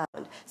what we found,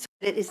 so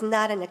that it is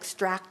not an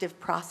extractive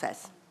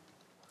process.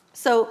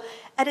 So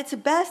at its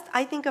best,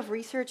 I think of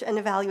research and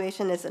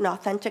evaluation as an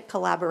authentic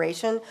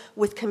collaboration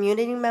with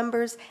community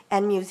members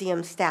and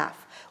museum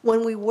staff.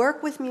 When we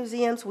work with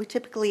museums, we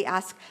typically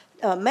ask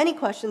many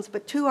questions,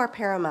 but two are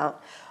paramount.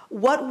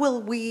 What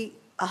will we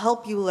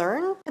help you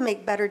learn to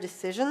make better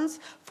decisions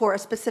for a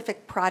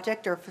specific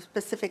project or a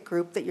specific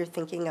group that you're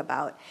thinking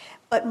about?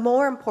 But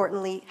more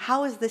importantly,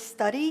 how is this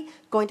study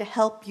going to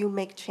help you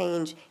make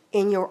change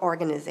in your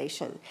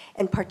organization,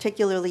 and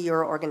particularly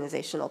your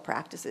organizational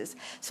practices?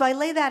 So I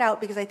lay that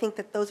out because I think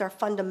that those are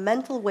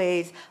fundamental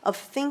ways of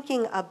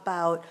thinking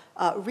about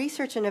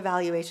research and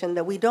evaluation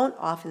that we don't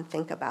often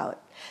think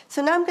about.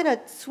 So now I'm going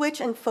to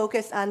switch and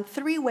focus on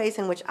three ways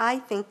in which I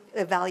think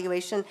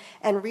evaluation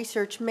and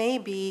research may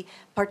be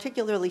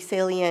particularly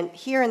salient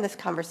here in this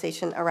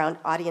conversation around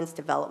audience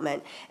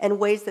development, and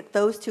ways that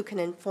those two can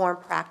inform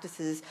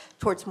practices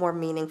towards more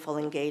meaningful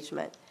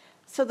engagement.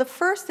 So the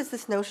first is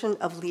this notion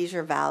of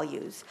leisure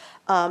values.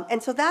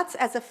 And so that's,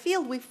 as a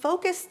field, we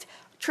focused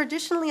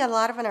traditionally a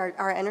lot of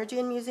our energy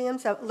in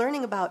museums,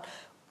 learning about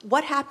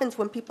what happens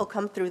when people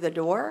come through the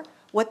door,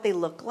 what they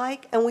look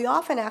like, and we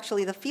often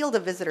actually, the field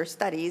of visitor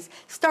studies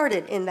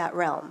started in that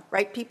realm,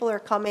 right? People are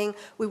coming,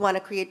 we want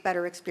to create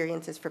better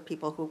experiences for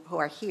people who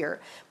are here.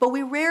 But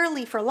we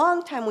rarely, for a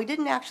long time, we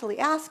didn't actually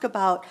ask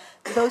about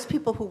those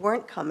people who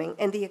weren't coming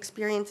and the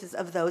experiences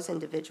of those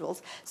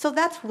individuals. So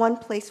that's one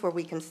place where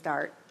we can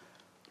start.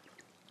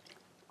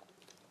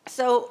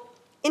 So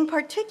in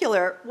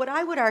particular, what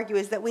I would argue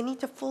is that we need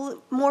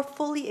to more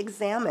fully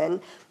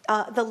examine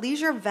the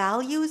leisure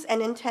values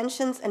and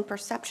intentions and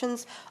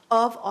perceptions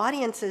of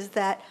audiences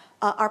that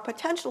are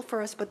potential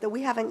for us, but that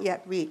we haven't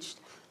yet reached.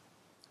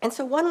 And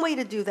so one way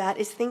to do that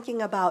is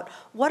thinking about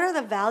what are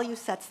the value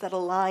sets that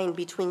align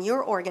between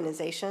your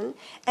organization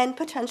and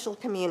potential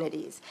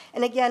communities.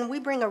 And again, we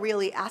bring a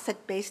really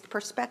asset-based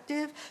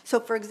perspective.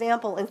 So for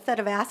example, instead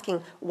of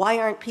asking, why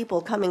aren't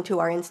people coming to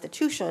our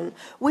institution,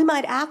 we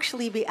might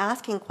actually be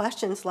asking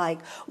questions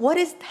like, what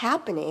is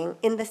happening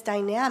in this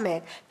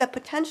dynamic that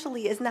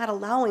potentially is not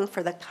allowing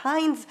for the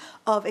kinds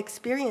of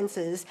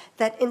experiences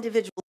that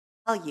individuals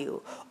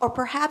value? Or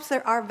perhaps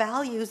there are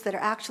values that are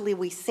actually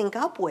we sync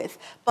up with,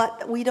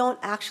 but we don't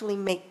actually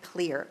make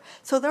clear.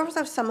 So those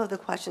are some of the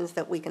questions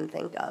that we can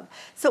think of.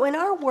 So in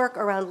our work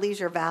around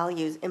leisure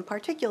values in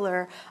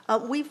particular,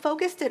 we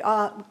focused it,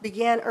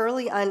 began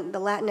early on the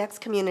Latinx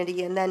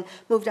community and then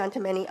moved on to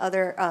many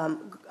other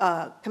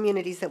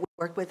communities that we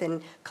worked with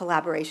in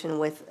collaboration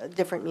with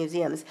different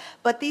museums.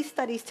 But these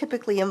studies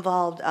typically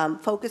involved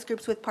focus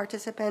groups with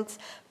participants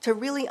to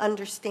really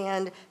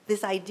understand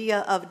this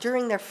idea of,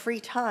 during their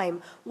free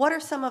time, what are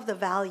some of the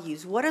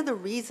values? What are the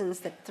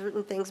reasons that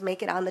certain things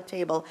make it on the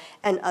table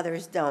and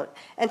others don't?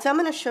 And so I'm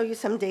going to show you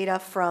some data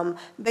from,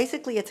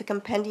 basically it's a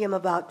compendium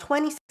of about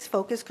 26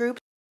 focus groups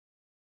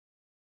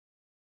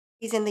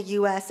in the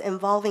U.S.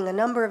 involving a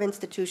number of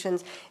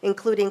institutions,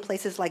 including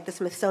places like the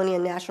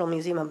Smithsonian National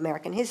Museum of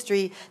American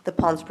History, the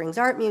Palm Springs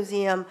Art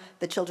Museum,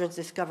 the Children's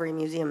Discovery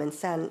Museum in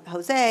San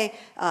Jose,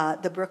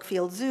 the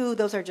Brookfield Zoo.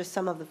 Those are just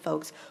some of the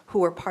folks who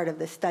were part of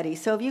this study.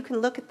 So if you can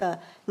look at the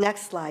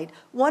next slide,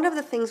 one of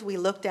the things we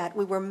looked at,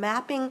 we were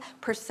mapping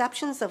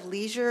perceptions of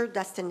leisure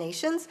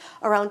destinations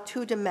around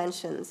two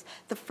dimensions.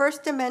 The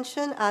first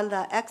dimension on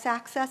the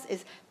x-axis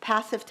is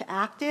passive to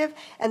active,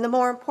 and the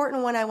more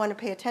important one I want to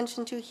pay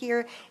attention to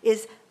here is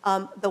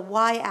the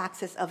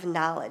y-axis of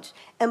knowledge.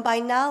 And by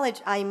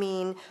knowledge, I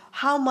mean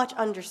how much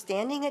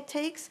understanding it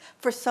takes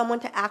for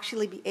someone to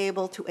actually be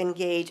able to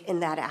engage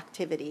in that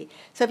activity.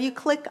 So if you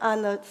click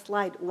on the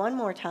slide one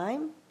more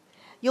time,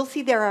 you'll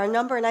see there are a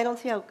number, and I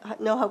don't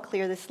know how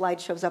clear this slide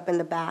shows up in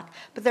the back,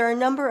 but there are a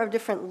number of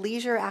different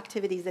leisure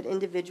activities that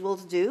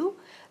individuals do.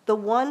 The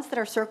ones that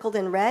are circled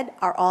in red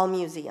are all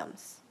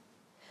museums.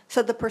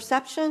 So the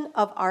perception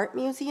of art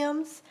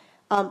museums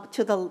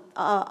to the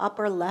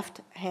upper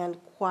left-hand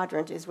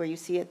quadrant is where you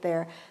see it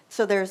there.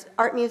 So there's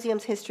art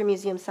museums, history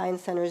museums,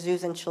 science centers,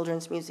 zoos, and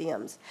children's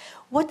museums.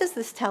 What does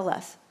this tell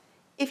us?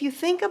 If you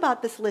think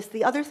about this list,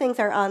 the other things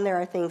are on there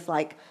are things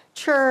like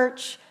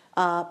church,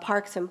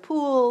 parks and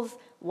pools,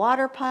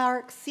 water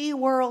parks,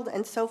 SeaWorld,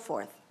 and so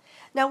forth.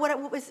 Now,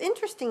 what was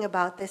interesting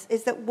about this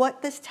is that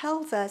what this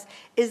tells us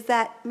is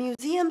that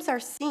museums are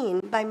seen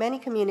by many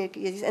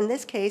communities, in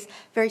this case,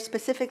 very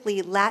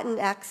specifically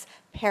Latinx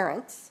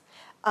parents,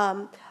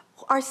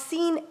 are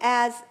seen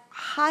as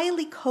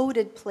highly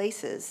coded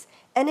places,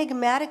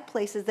 enigmatic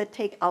places that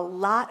take a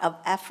lot of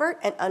effort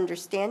and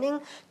understanding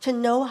to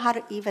know how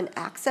to even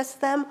access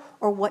them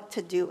or what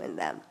to do in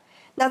them.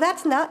 Now,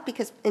 that's not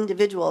because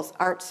individuals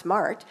aren't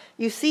smart.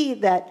 You see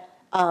that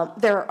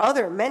there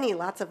are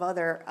lots of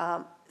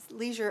other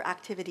leisure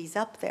activities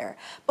up there.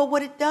 But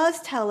what it does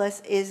tell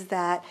us is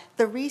that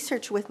the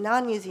research with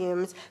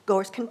non-museums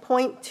goers can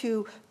point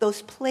to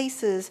those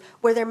places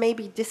where there may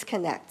be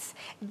disconnects.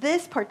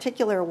 This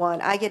particular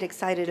one I get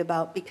excited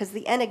about because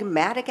the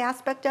enigmatic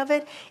aspect of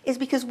it is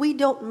because we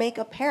don't make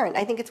apparent.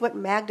 I think it's what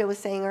Magda was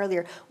saying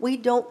earlier. We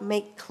don't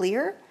make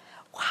clear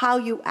how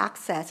you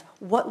access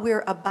what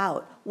we're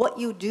about, what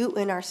you do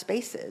in our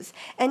spaces,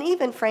 and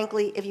even,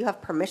 frankly, if you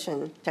have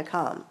permission to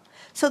come.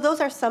 So those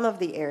are some of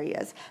the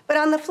areas. But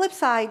on the flip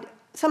side,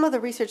 some of the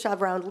research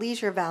around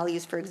leisure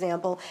values, for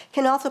example,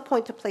 can also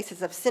point to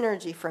places of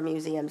synergy for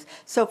museums.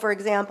 So, for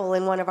example,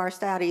 in one of our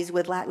studies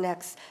with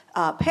Latinx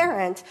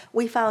parents,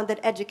 we found that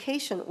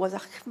education was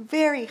a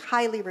very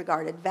highly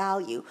regarded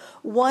value,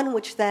 one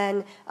which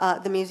then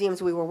the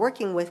museums we were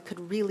working with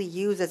could really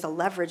use as a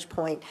leverage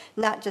point,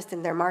 not just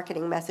in their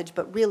marketing message,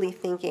 but really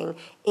thinking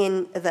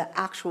in the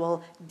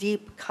actual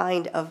deep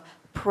kind of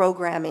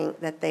programming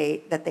that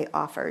they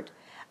offered.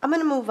 I'm going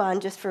to move on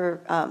just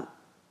for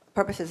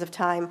purposes of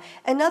time.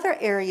 Another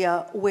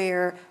area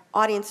where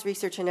audience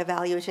research and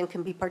evaluation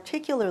can be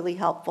particularly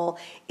helpful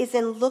is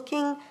in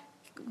looking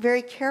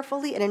very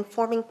carefully at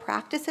informing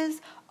practices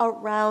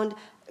around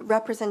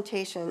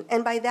representation.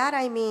 And by that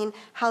I mean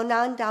how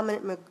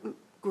non-dominant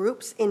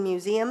groups in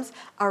museums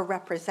are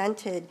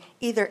represented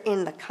either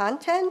in the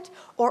content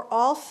or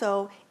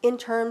also in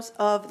terms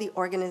of the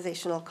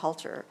organizational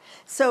culture.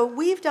 So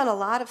we've done a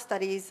lot of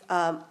studies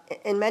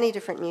in many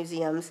different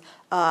museums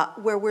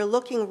where we're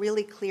looking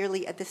really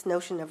clearly at this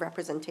notion of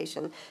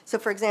representation. So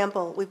for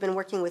example, we've been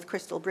working with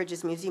Crystal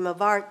Bridges Museum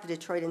of Art, the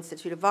Detroit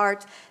Institute of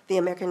Art, the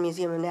American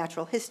Museum of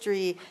Natural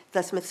History,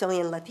 the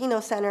Smithsonian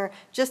Latino Center,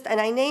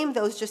 and I name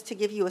those just to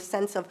give you a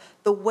sense of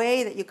the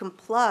way that you can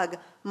plug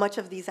much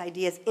of these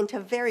ideas into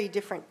very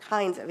different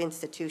kinds of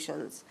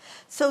institutions.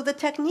 So the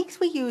techniques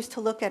we use to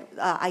look at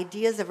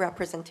ideas of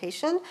representation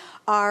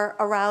are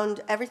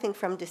around everything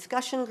from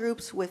discussion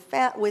groups with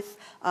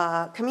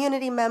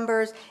community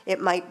members. It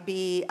might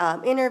be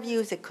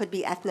interviews. It could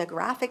be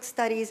ethnographic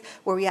studies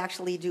where we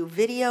actually do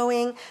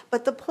videoing.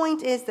 But the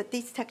point is that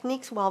these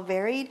techniques, while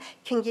varied,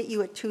 can get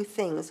you at two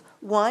things.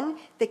 One,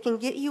 they can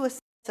get you a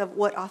sense of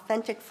what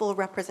authentic full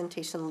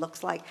representation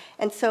looks like.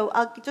 And so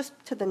I'll just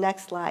to the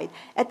next slide.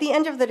 At the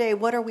end of the day,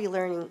 what are we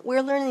learning?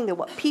 We're learning that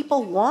what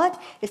people want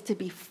is to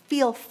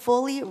feel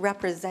fully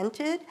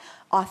represented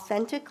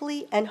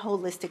authentically and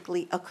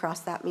holistically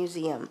across that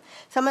museum.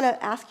 So I'm going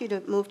to ask you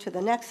to move to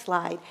the next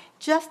slide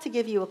just to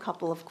give you a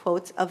couple of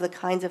quotes of the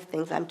kinds of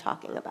things I'm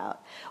talking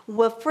about.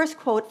 The first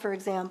quote, for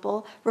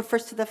example,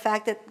 refers to the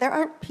fact that there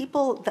aren't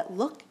people that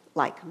look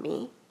like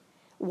me.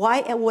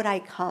 Why would I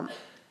come?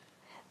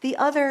 The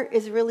other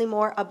is really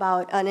more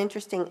about an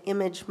interesting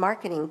image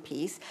marketing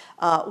piece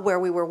where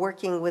we were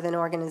working with an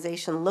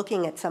organization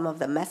looking at some of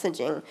the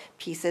messaging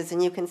pieces,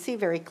 and you can see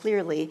very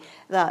clearly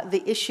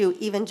the issue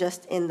even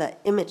just in the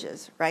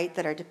images, right,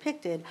 that are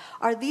depicted.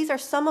 These are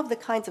some of the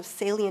kinds of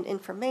salient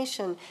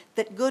information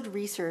that good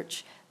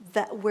research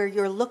where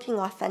you're looking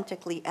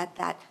authentically at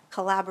that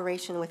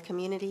collaboration with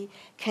community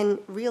can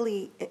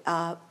really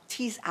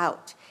tease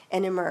out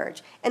and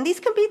emerge. And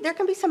there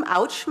can be some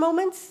ouch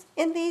moments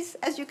in these,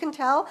 as you can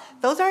tell.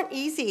 Those aren't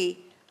easy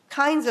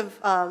kinds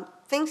of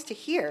things to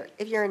hear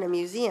if you're in a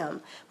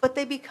museum, but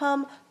they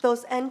become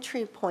those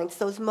entry points,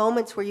 those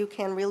moments where you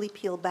can really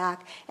peel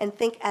back and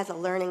think as a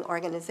learning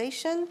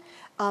organization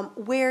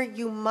where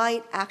you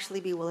might actually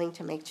be willing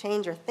to make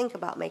change or think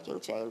about making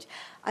change.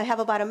 I have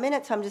about a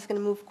minute, so I'm just going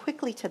to move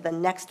quickly to the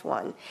next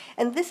one.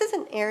 And this is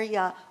an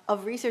area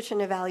of research and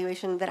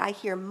evaluation that I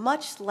hear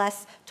much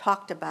less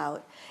talked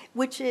about,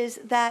 which is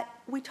that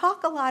we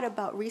talk a lot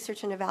about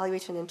research and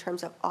evaluation in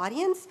terms of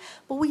audience,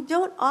 but we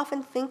don't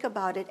often think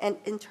about it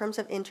in terms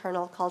of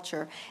internal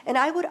culture. And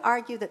I would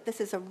argue that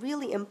this is a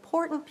really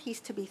important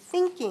piece to be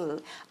thinking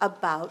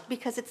about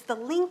because it's the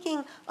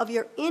linking of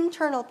your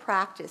internal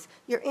practice,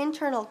 your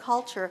internal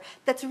culture,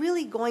 that's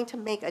really going to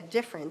make a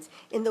difference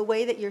in the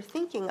way that you're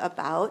thinking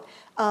about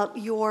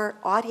your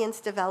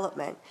audience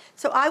development.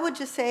 So I would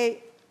just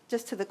say,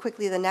 just to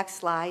quickly the next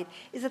slide,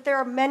 is that there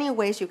are many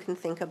ways you can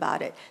think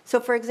about it. So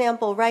for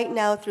example, right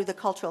now through the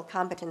Cultural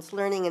Competence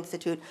Learning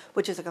Institute,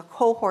 which is a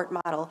cohort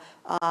model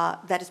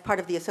that is part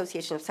of the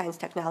Association of Science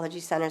Technology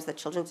Centers, the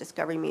Children's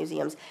Discovery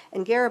Museums,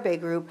 and Garibay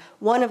Group,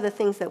 one of the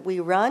things that we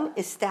run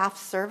is staff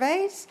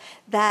surveys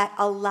that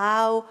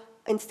allow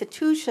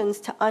institutions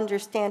to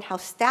understand how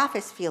staff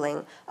is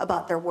feeling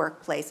about their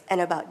workplace and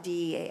about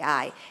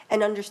DEAI,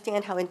 and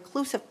understand how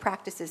inclusive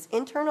practices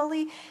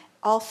internally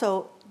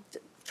also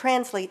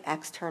translate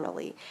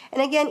externally.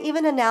 And again,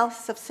 even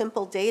analysis of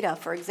simple data,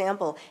 for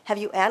example, have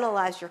you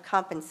analyzed your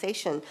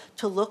compensation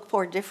to look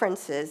for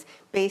differences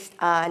based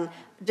on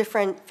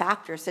different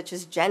factors such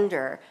as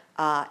gender,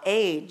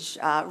 age,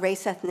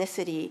 race,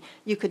 ethnicity?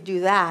 You could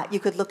do that. You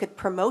could look at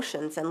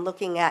promotions and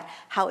looking at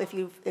how if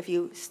you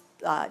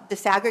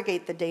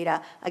disaggregate the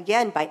data,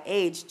 again, by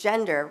age,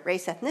 gender,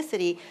 race,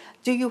 ethnicity,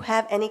 do you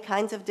have any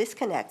kinds of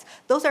disconnects?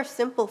 Those are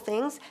simple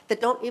things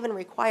that don't even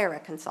require a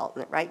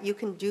consultant, right? You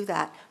can do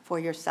that for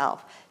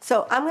yourself.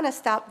 So I'm going to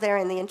stop there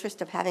in the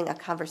interest of having a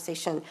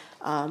conversation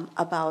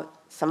about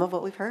some of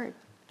what we've heard.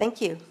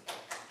 Thank you.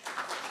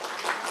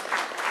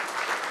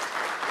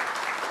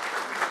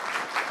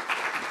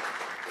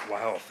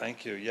 Wow,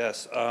 thank you.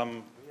 Yes. We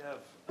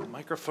have a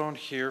microphone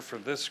here for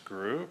this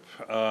group.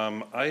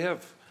 I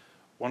have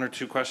one or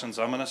two questions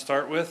I'm going to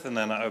start with, and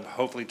then I'll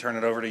hopefully turn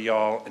it over to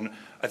y'all. And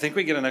I think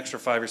we get an extra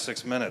 5 or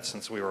 6 minutes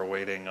since we were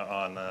waiting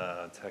on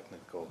a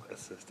technical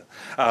assistant.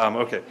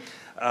 Okay.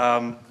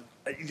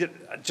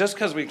 Just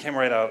because we came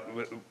right out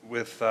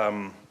with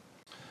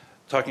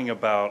talking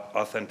about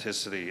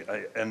authenticity,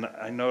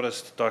 I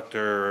noticed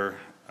Dr.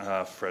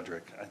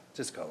 Frederick, I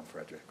just call him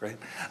Frederick, right?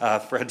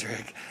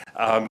 Frederick,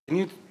 can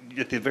you,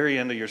 at the very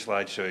end of your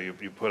slideshow,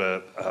 you put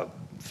a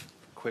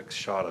quick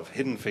shot of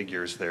hidden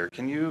figures there.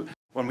 Can you,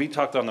 when we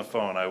talked on the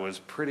phone, I was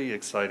pretty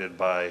excited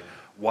by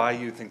why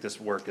you think this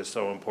work is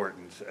so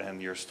important and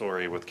your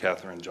story with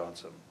Katherine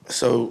Johnson.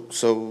 So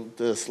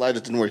the slide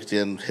that didn't work at the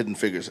end, hidden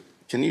figures.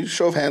 Can you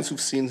show of hands who've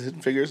seen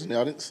Hidden Figures in the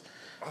audience?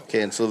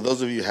 Okay, and so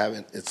those of you who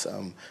haven't, it's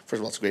first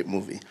of all, it's a great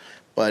movie,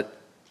 but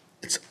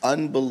it's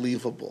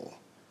unbelievable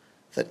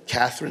that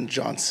Katherine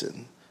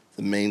Johnson,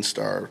 the main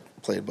star,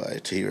 played by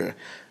Tahira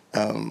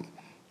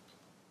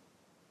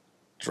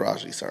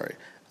Taraji, sorry,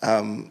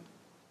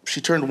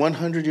 she turned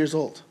 100 years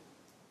old.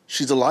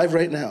 She's alive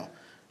right now.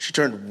 She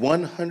turned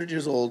 100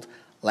 years old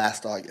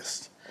last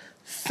August.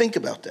 Think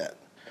about that.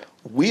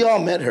 We all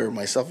met her,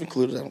 myself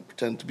included, I don't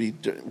pretend to be,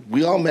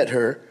 we all met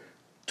her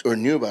or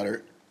knew about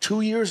her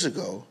 2 years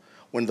ago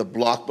when the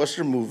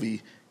blockbuster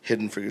movie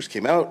Hidden Figures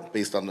came out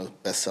based on the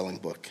best-selling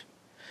book.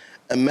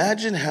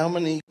 Imagine how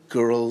many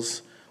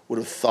girls would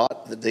have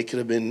thought that they could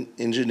have been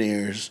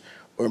engineers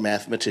or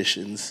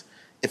mathematicians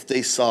if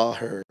they saw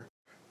her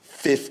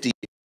 50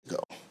 years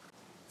ago,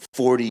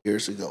 40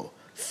 years ago,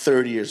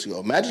 30 years ago.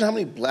 Imagine how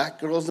many black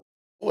girls and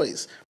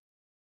boys.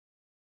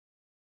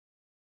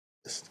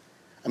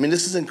 I mean,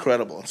 this is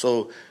incredible.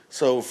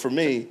 So for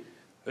me...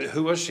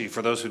 Who was she,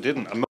 for those who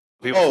didn't?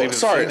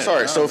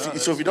 Sorry. So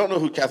if you don't know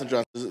who Katherine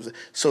Johnson is,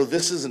 so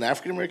this is an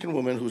African-American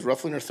woman who's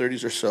roughly in her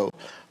 30s or so,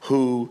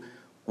 who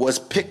was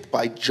picked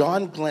by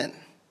John Glenn,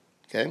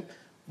 okay?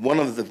 One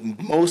of the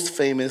most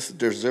famous,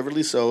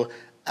 deservedly so,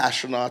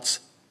 astronauts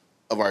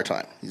of our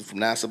time. He's from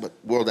NASA, but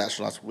world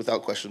astronauts,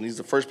 without question. He's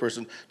the first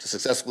person to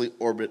successfully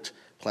orbit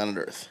planet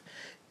Earth.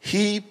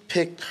 He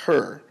picked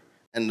her,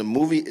 and the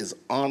movie is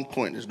on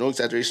point. There's no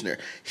exaggeration there.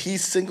 He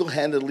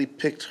single-handedly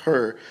picked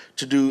her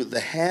to do the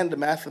hand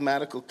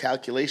mathematical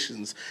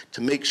calculations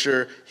to make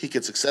sure he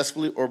could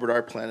successfully orbit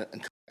our planet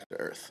and come back to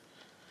Earth.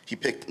 He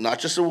picked not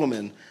just a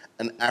woman,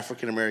 an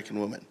African-American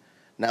woman.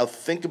 Now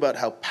think about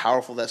how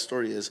powerful that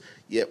story is,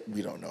 yet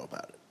we don't know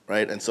about it,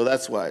 right? And so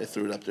that's why I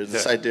threw it up there.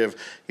 This idea of,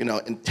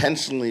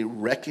 intentionally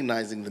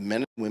recognizing the men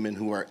and women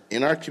who are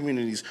in our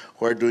communities,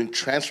 who are doing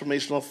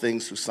transformational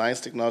things through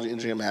science, technology,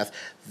 engineering, math.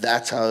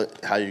 That's how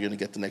you're going to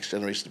get the next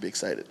generation to be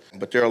excited.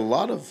 But there are a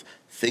lot of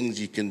things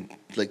you can,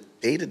 like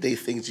day-to-day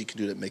things you can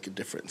do that make a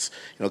difference.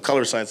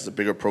 Color Science is a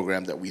bigger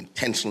program that we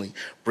intentionally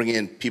bring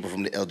in people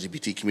from the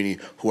LGBT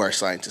community who are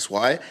scientists.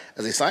 Why?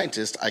 As a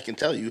scientist, I can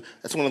tell you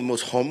that's one of the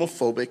most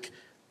homophobic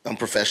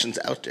professions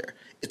out there.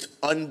 It's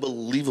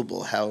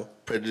unbelievable how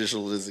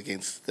prejudicial it is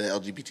against the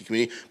LGBT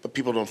community, but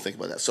people don't think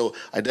about that. So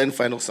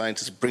identifying those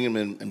scientists, bring them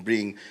in, and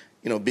being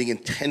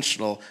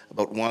intentional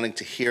about wanting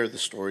to hear the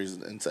stories.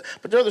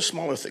 But there are other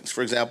smaller things.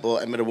 For example,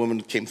 I met a woman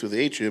who came through the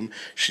atrium.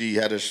 She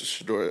had a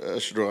shador.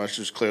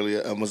 She was clearly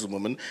a Muslim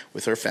woman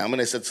with her family.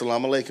 And I said,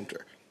 "Salam alaikum" to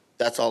her.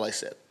 That's all I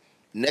said.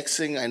 Next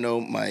thing I know,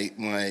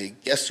 my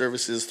guest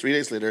services, 3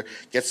 days later,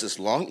 gets this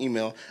long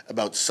email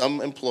about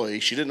some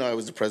employee. She didn't know I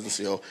was the president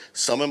CEO.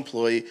 Some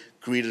employee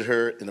greeted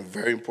her in a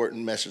very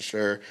important message to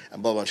her,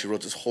 and blah, blah. She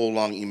wrote this whole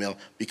long email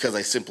because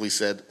I simply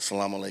said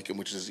Salam alaikum,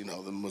 which is, the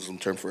Muslim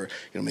term for,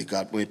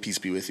 may peace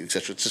be with you,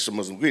 etc. It's just a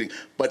Muslim greeting.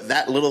 But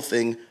that little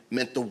thing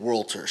meant the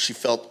world to her. She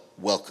felt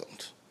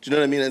welcomed. Do you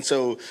know what I mean? And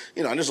so,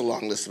 and there's a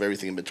long list of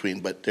everything in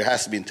between, but there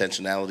has to be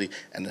intentionality,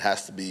 and it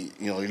has to be,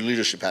 your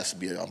leadership has to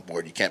be on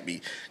board. You can't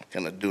be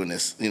kind of doing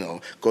this,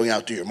 going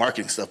out to your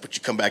marketing stuff, but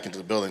you come back into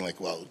the building like,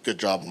 well, good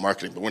job in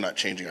marketing, but we're not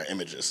changing our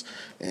images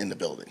in the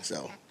building,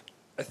 so.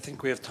 I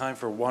think we have time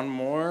for one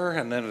more,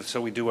 and then so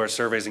we do our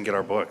surveys and get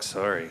our books.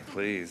 Sorry,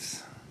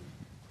 please.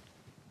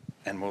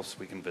 And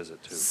we can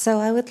visit too.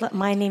 So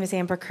my name is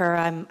Amber Kerr.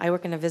 I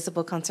work in a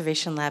visible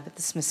conservation lab at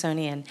the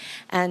Smithsonian,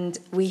 and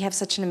we have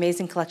such an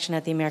amazing collection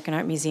at the American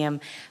Art Museum,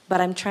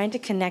 but I'm trying to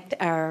connect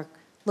our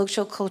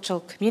local cultural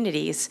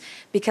communities,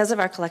 because of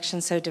our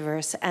collection so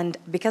diverse, and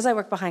because I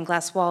work behind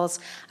glass walls,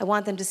 I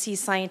want them to see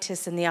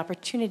scientists and the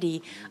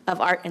opportunity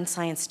of art and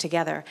science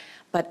together.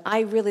 But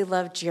I really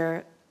loved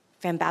your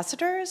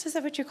ambassadors, is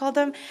that what you call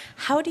them?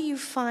 How do you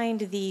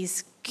find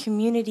these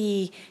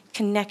community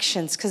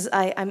connections? Because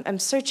I'm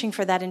searching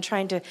for that and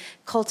trying to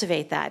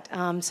cultivate that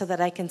so that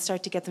I can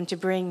start to get them to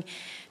bring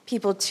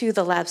people to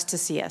the labs to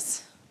see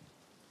us.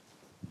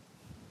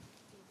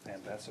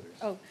 Ambassadors.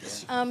 Oh,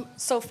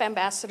 so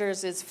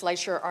Fambassadors is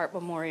Fleischer Art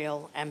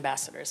Memorial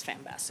Ambassadors,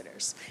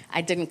 Fambassadors.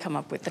 I didn't come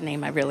up with the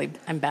name.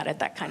 I'm bad at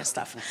that kind of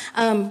stuff.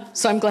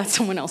 So I'm glad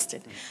someone else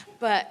did.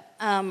 But,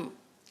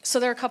 so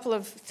there are a couple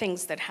of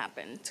things that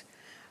happened.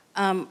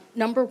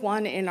 Number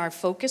one, in our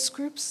focus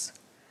groups,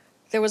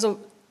 there was a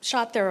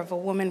shot there of a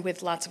woman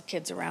with lots of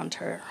kids around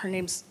her. Her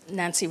name's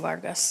Nancy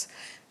Vargas.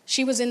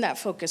 She was in that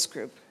focus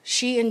group.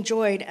 She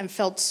enjoyed and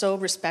felt so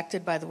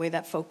respected by the way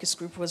that focus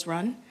group was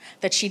run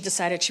that she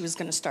decided she was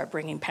going to start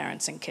bringing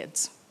parents and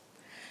kids.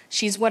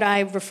 She's what I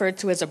refer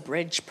to as a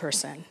bridge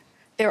person.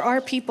 There are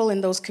people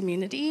in those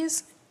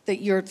communities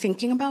that you're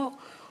thinking about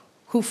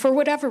who, for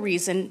whatever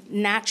reason,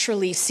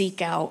 naturally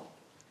seek out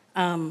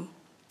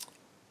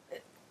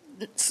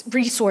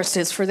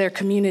resources for their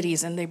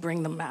communities and they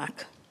bring them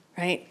back,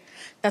 right?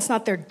 That's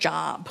not their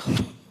job,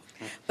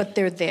 but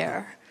they're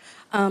there.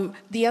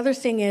 The other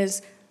thing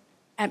is,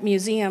 at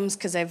museums,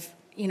 because I've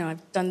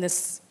done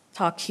this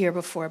talk here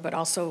before, but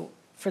also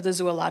for the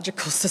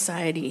Zoological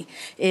Society,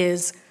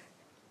 is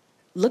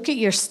look at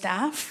your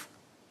staff,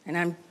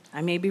 and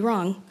I may be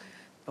wrong,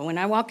 but when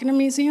I walk in a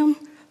museum,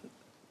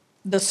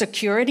 the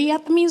security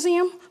at the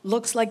museum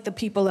looks like the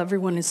people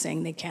everyone is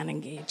saying they can't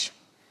engage.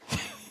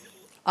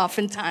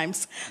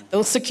 Oftentimes,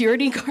 those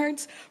security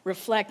guards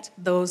reflect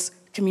those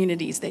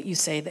communities that you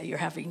say that you're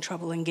having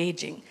trouble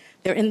engaging.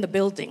 They're in the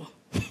building.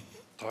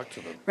 Talk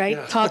to them. Right?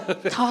 Yeah.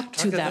 Talk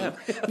to them.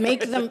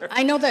 Make them.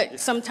 I know that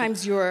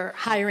sometimes you're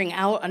hiring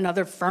out,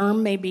 another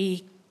firm may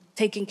be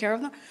taking care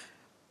of them,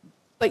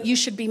 but you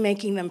should be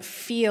making them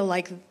feel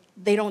like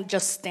they don't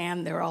just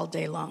stand there all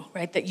day long,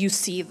 right? That you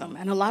see them.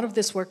 And a lot of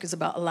this work is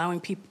about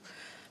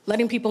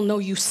letting people know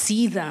you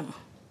see them,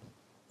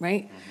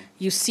 right? Mm-hmm.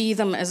 You see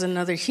them as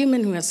another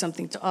human who has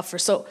something to offer.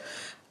 So,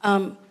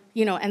 and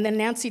then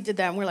Nancy did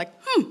that, and we're like,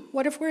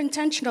 what if we're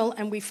intentional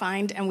and we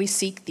find and we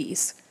seek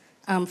these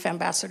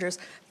Fambassadors?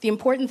 The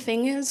important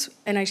thing is,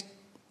 and I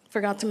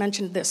forgot to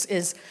mention this,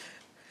 is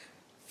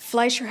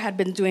Fleischer had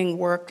been doing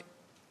work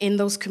in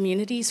those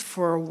communities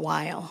for a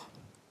while.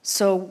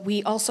 So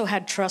we also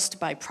had trust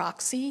by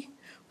proxy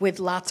with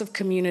lots of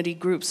community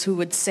groups who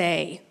would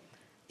say,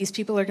 these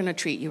people are going to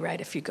treat you right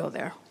if you go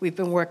there. We've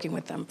been working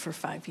with them for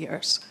 5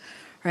 years,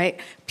 right?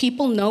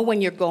 People know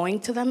when you're going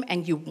to them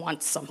and you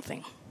want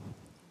something.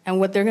 And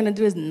what they're going to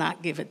do is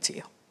not give it to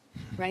you,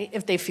 right,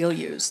 if they feel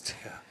used.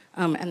 Yeah.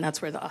 And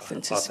that's where the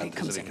authenticity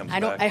comes in.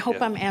 I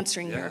hope I'm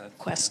answering your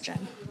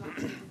question.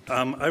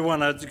 I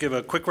want to give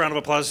a quick round of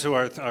applause to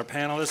our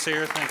panelists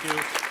here. Thank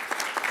you.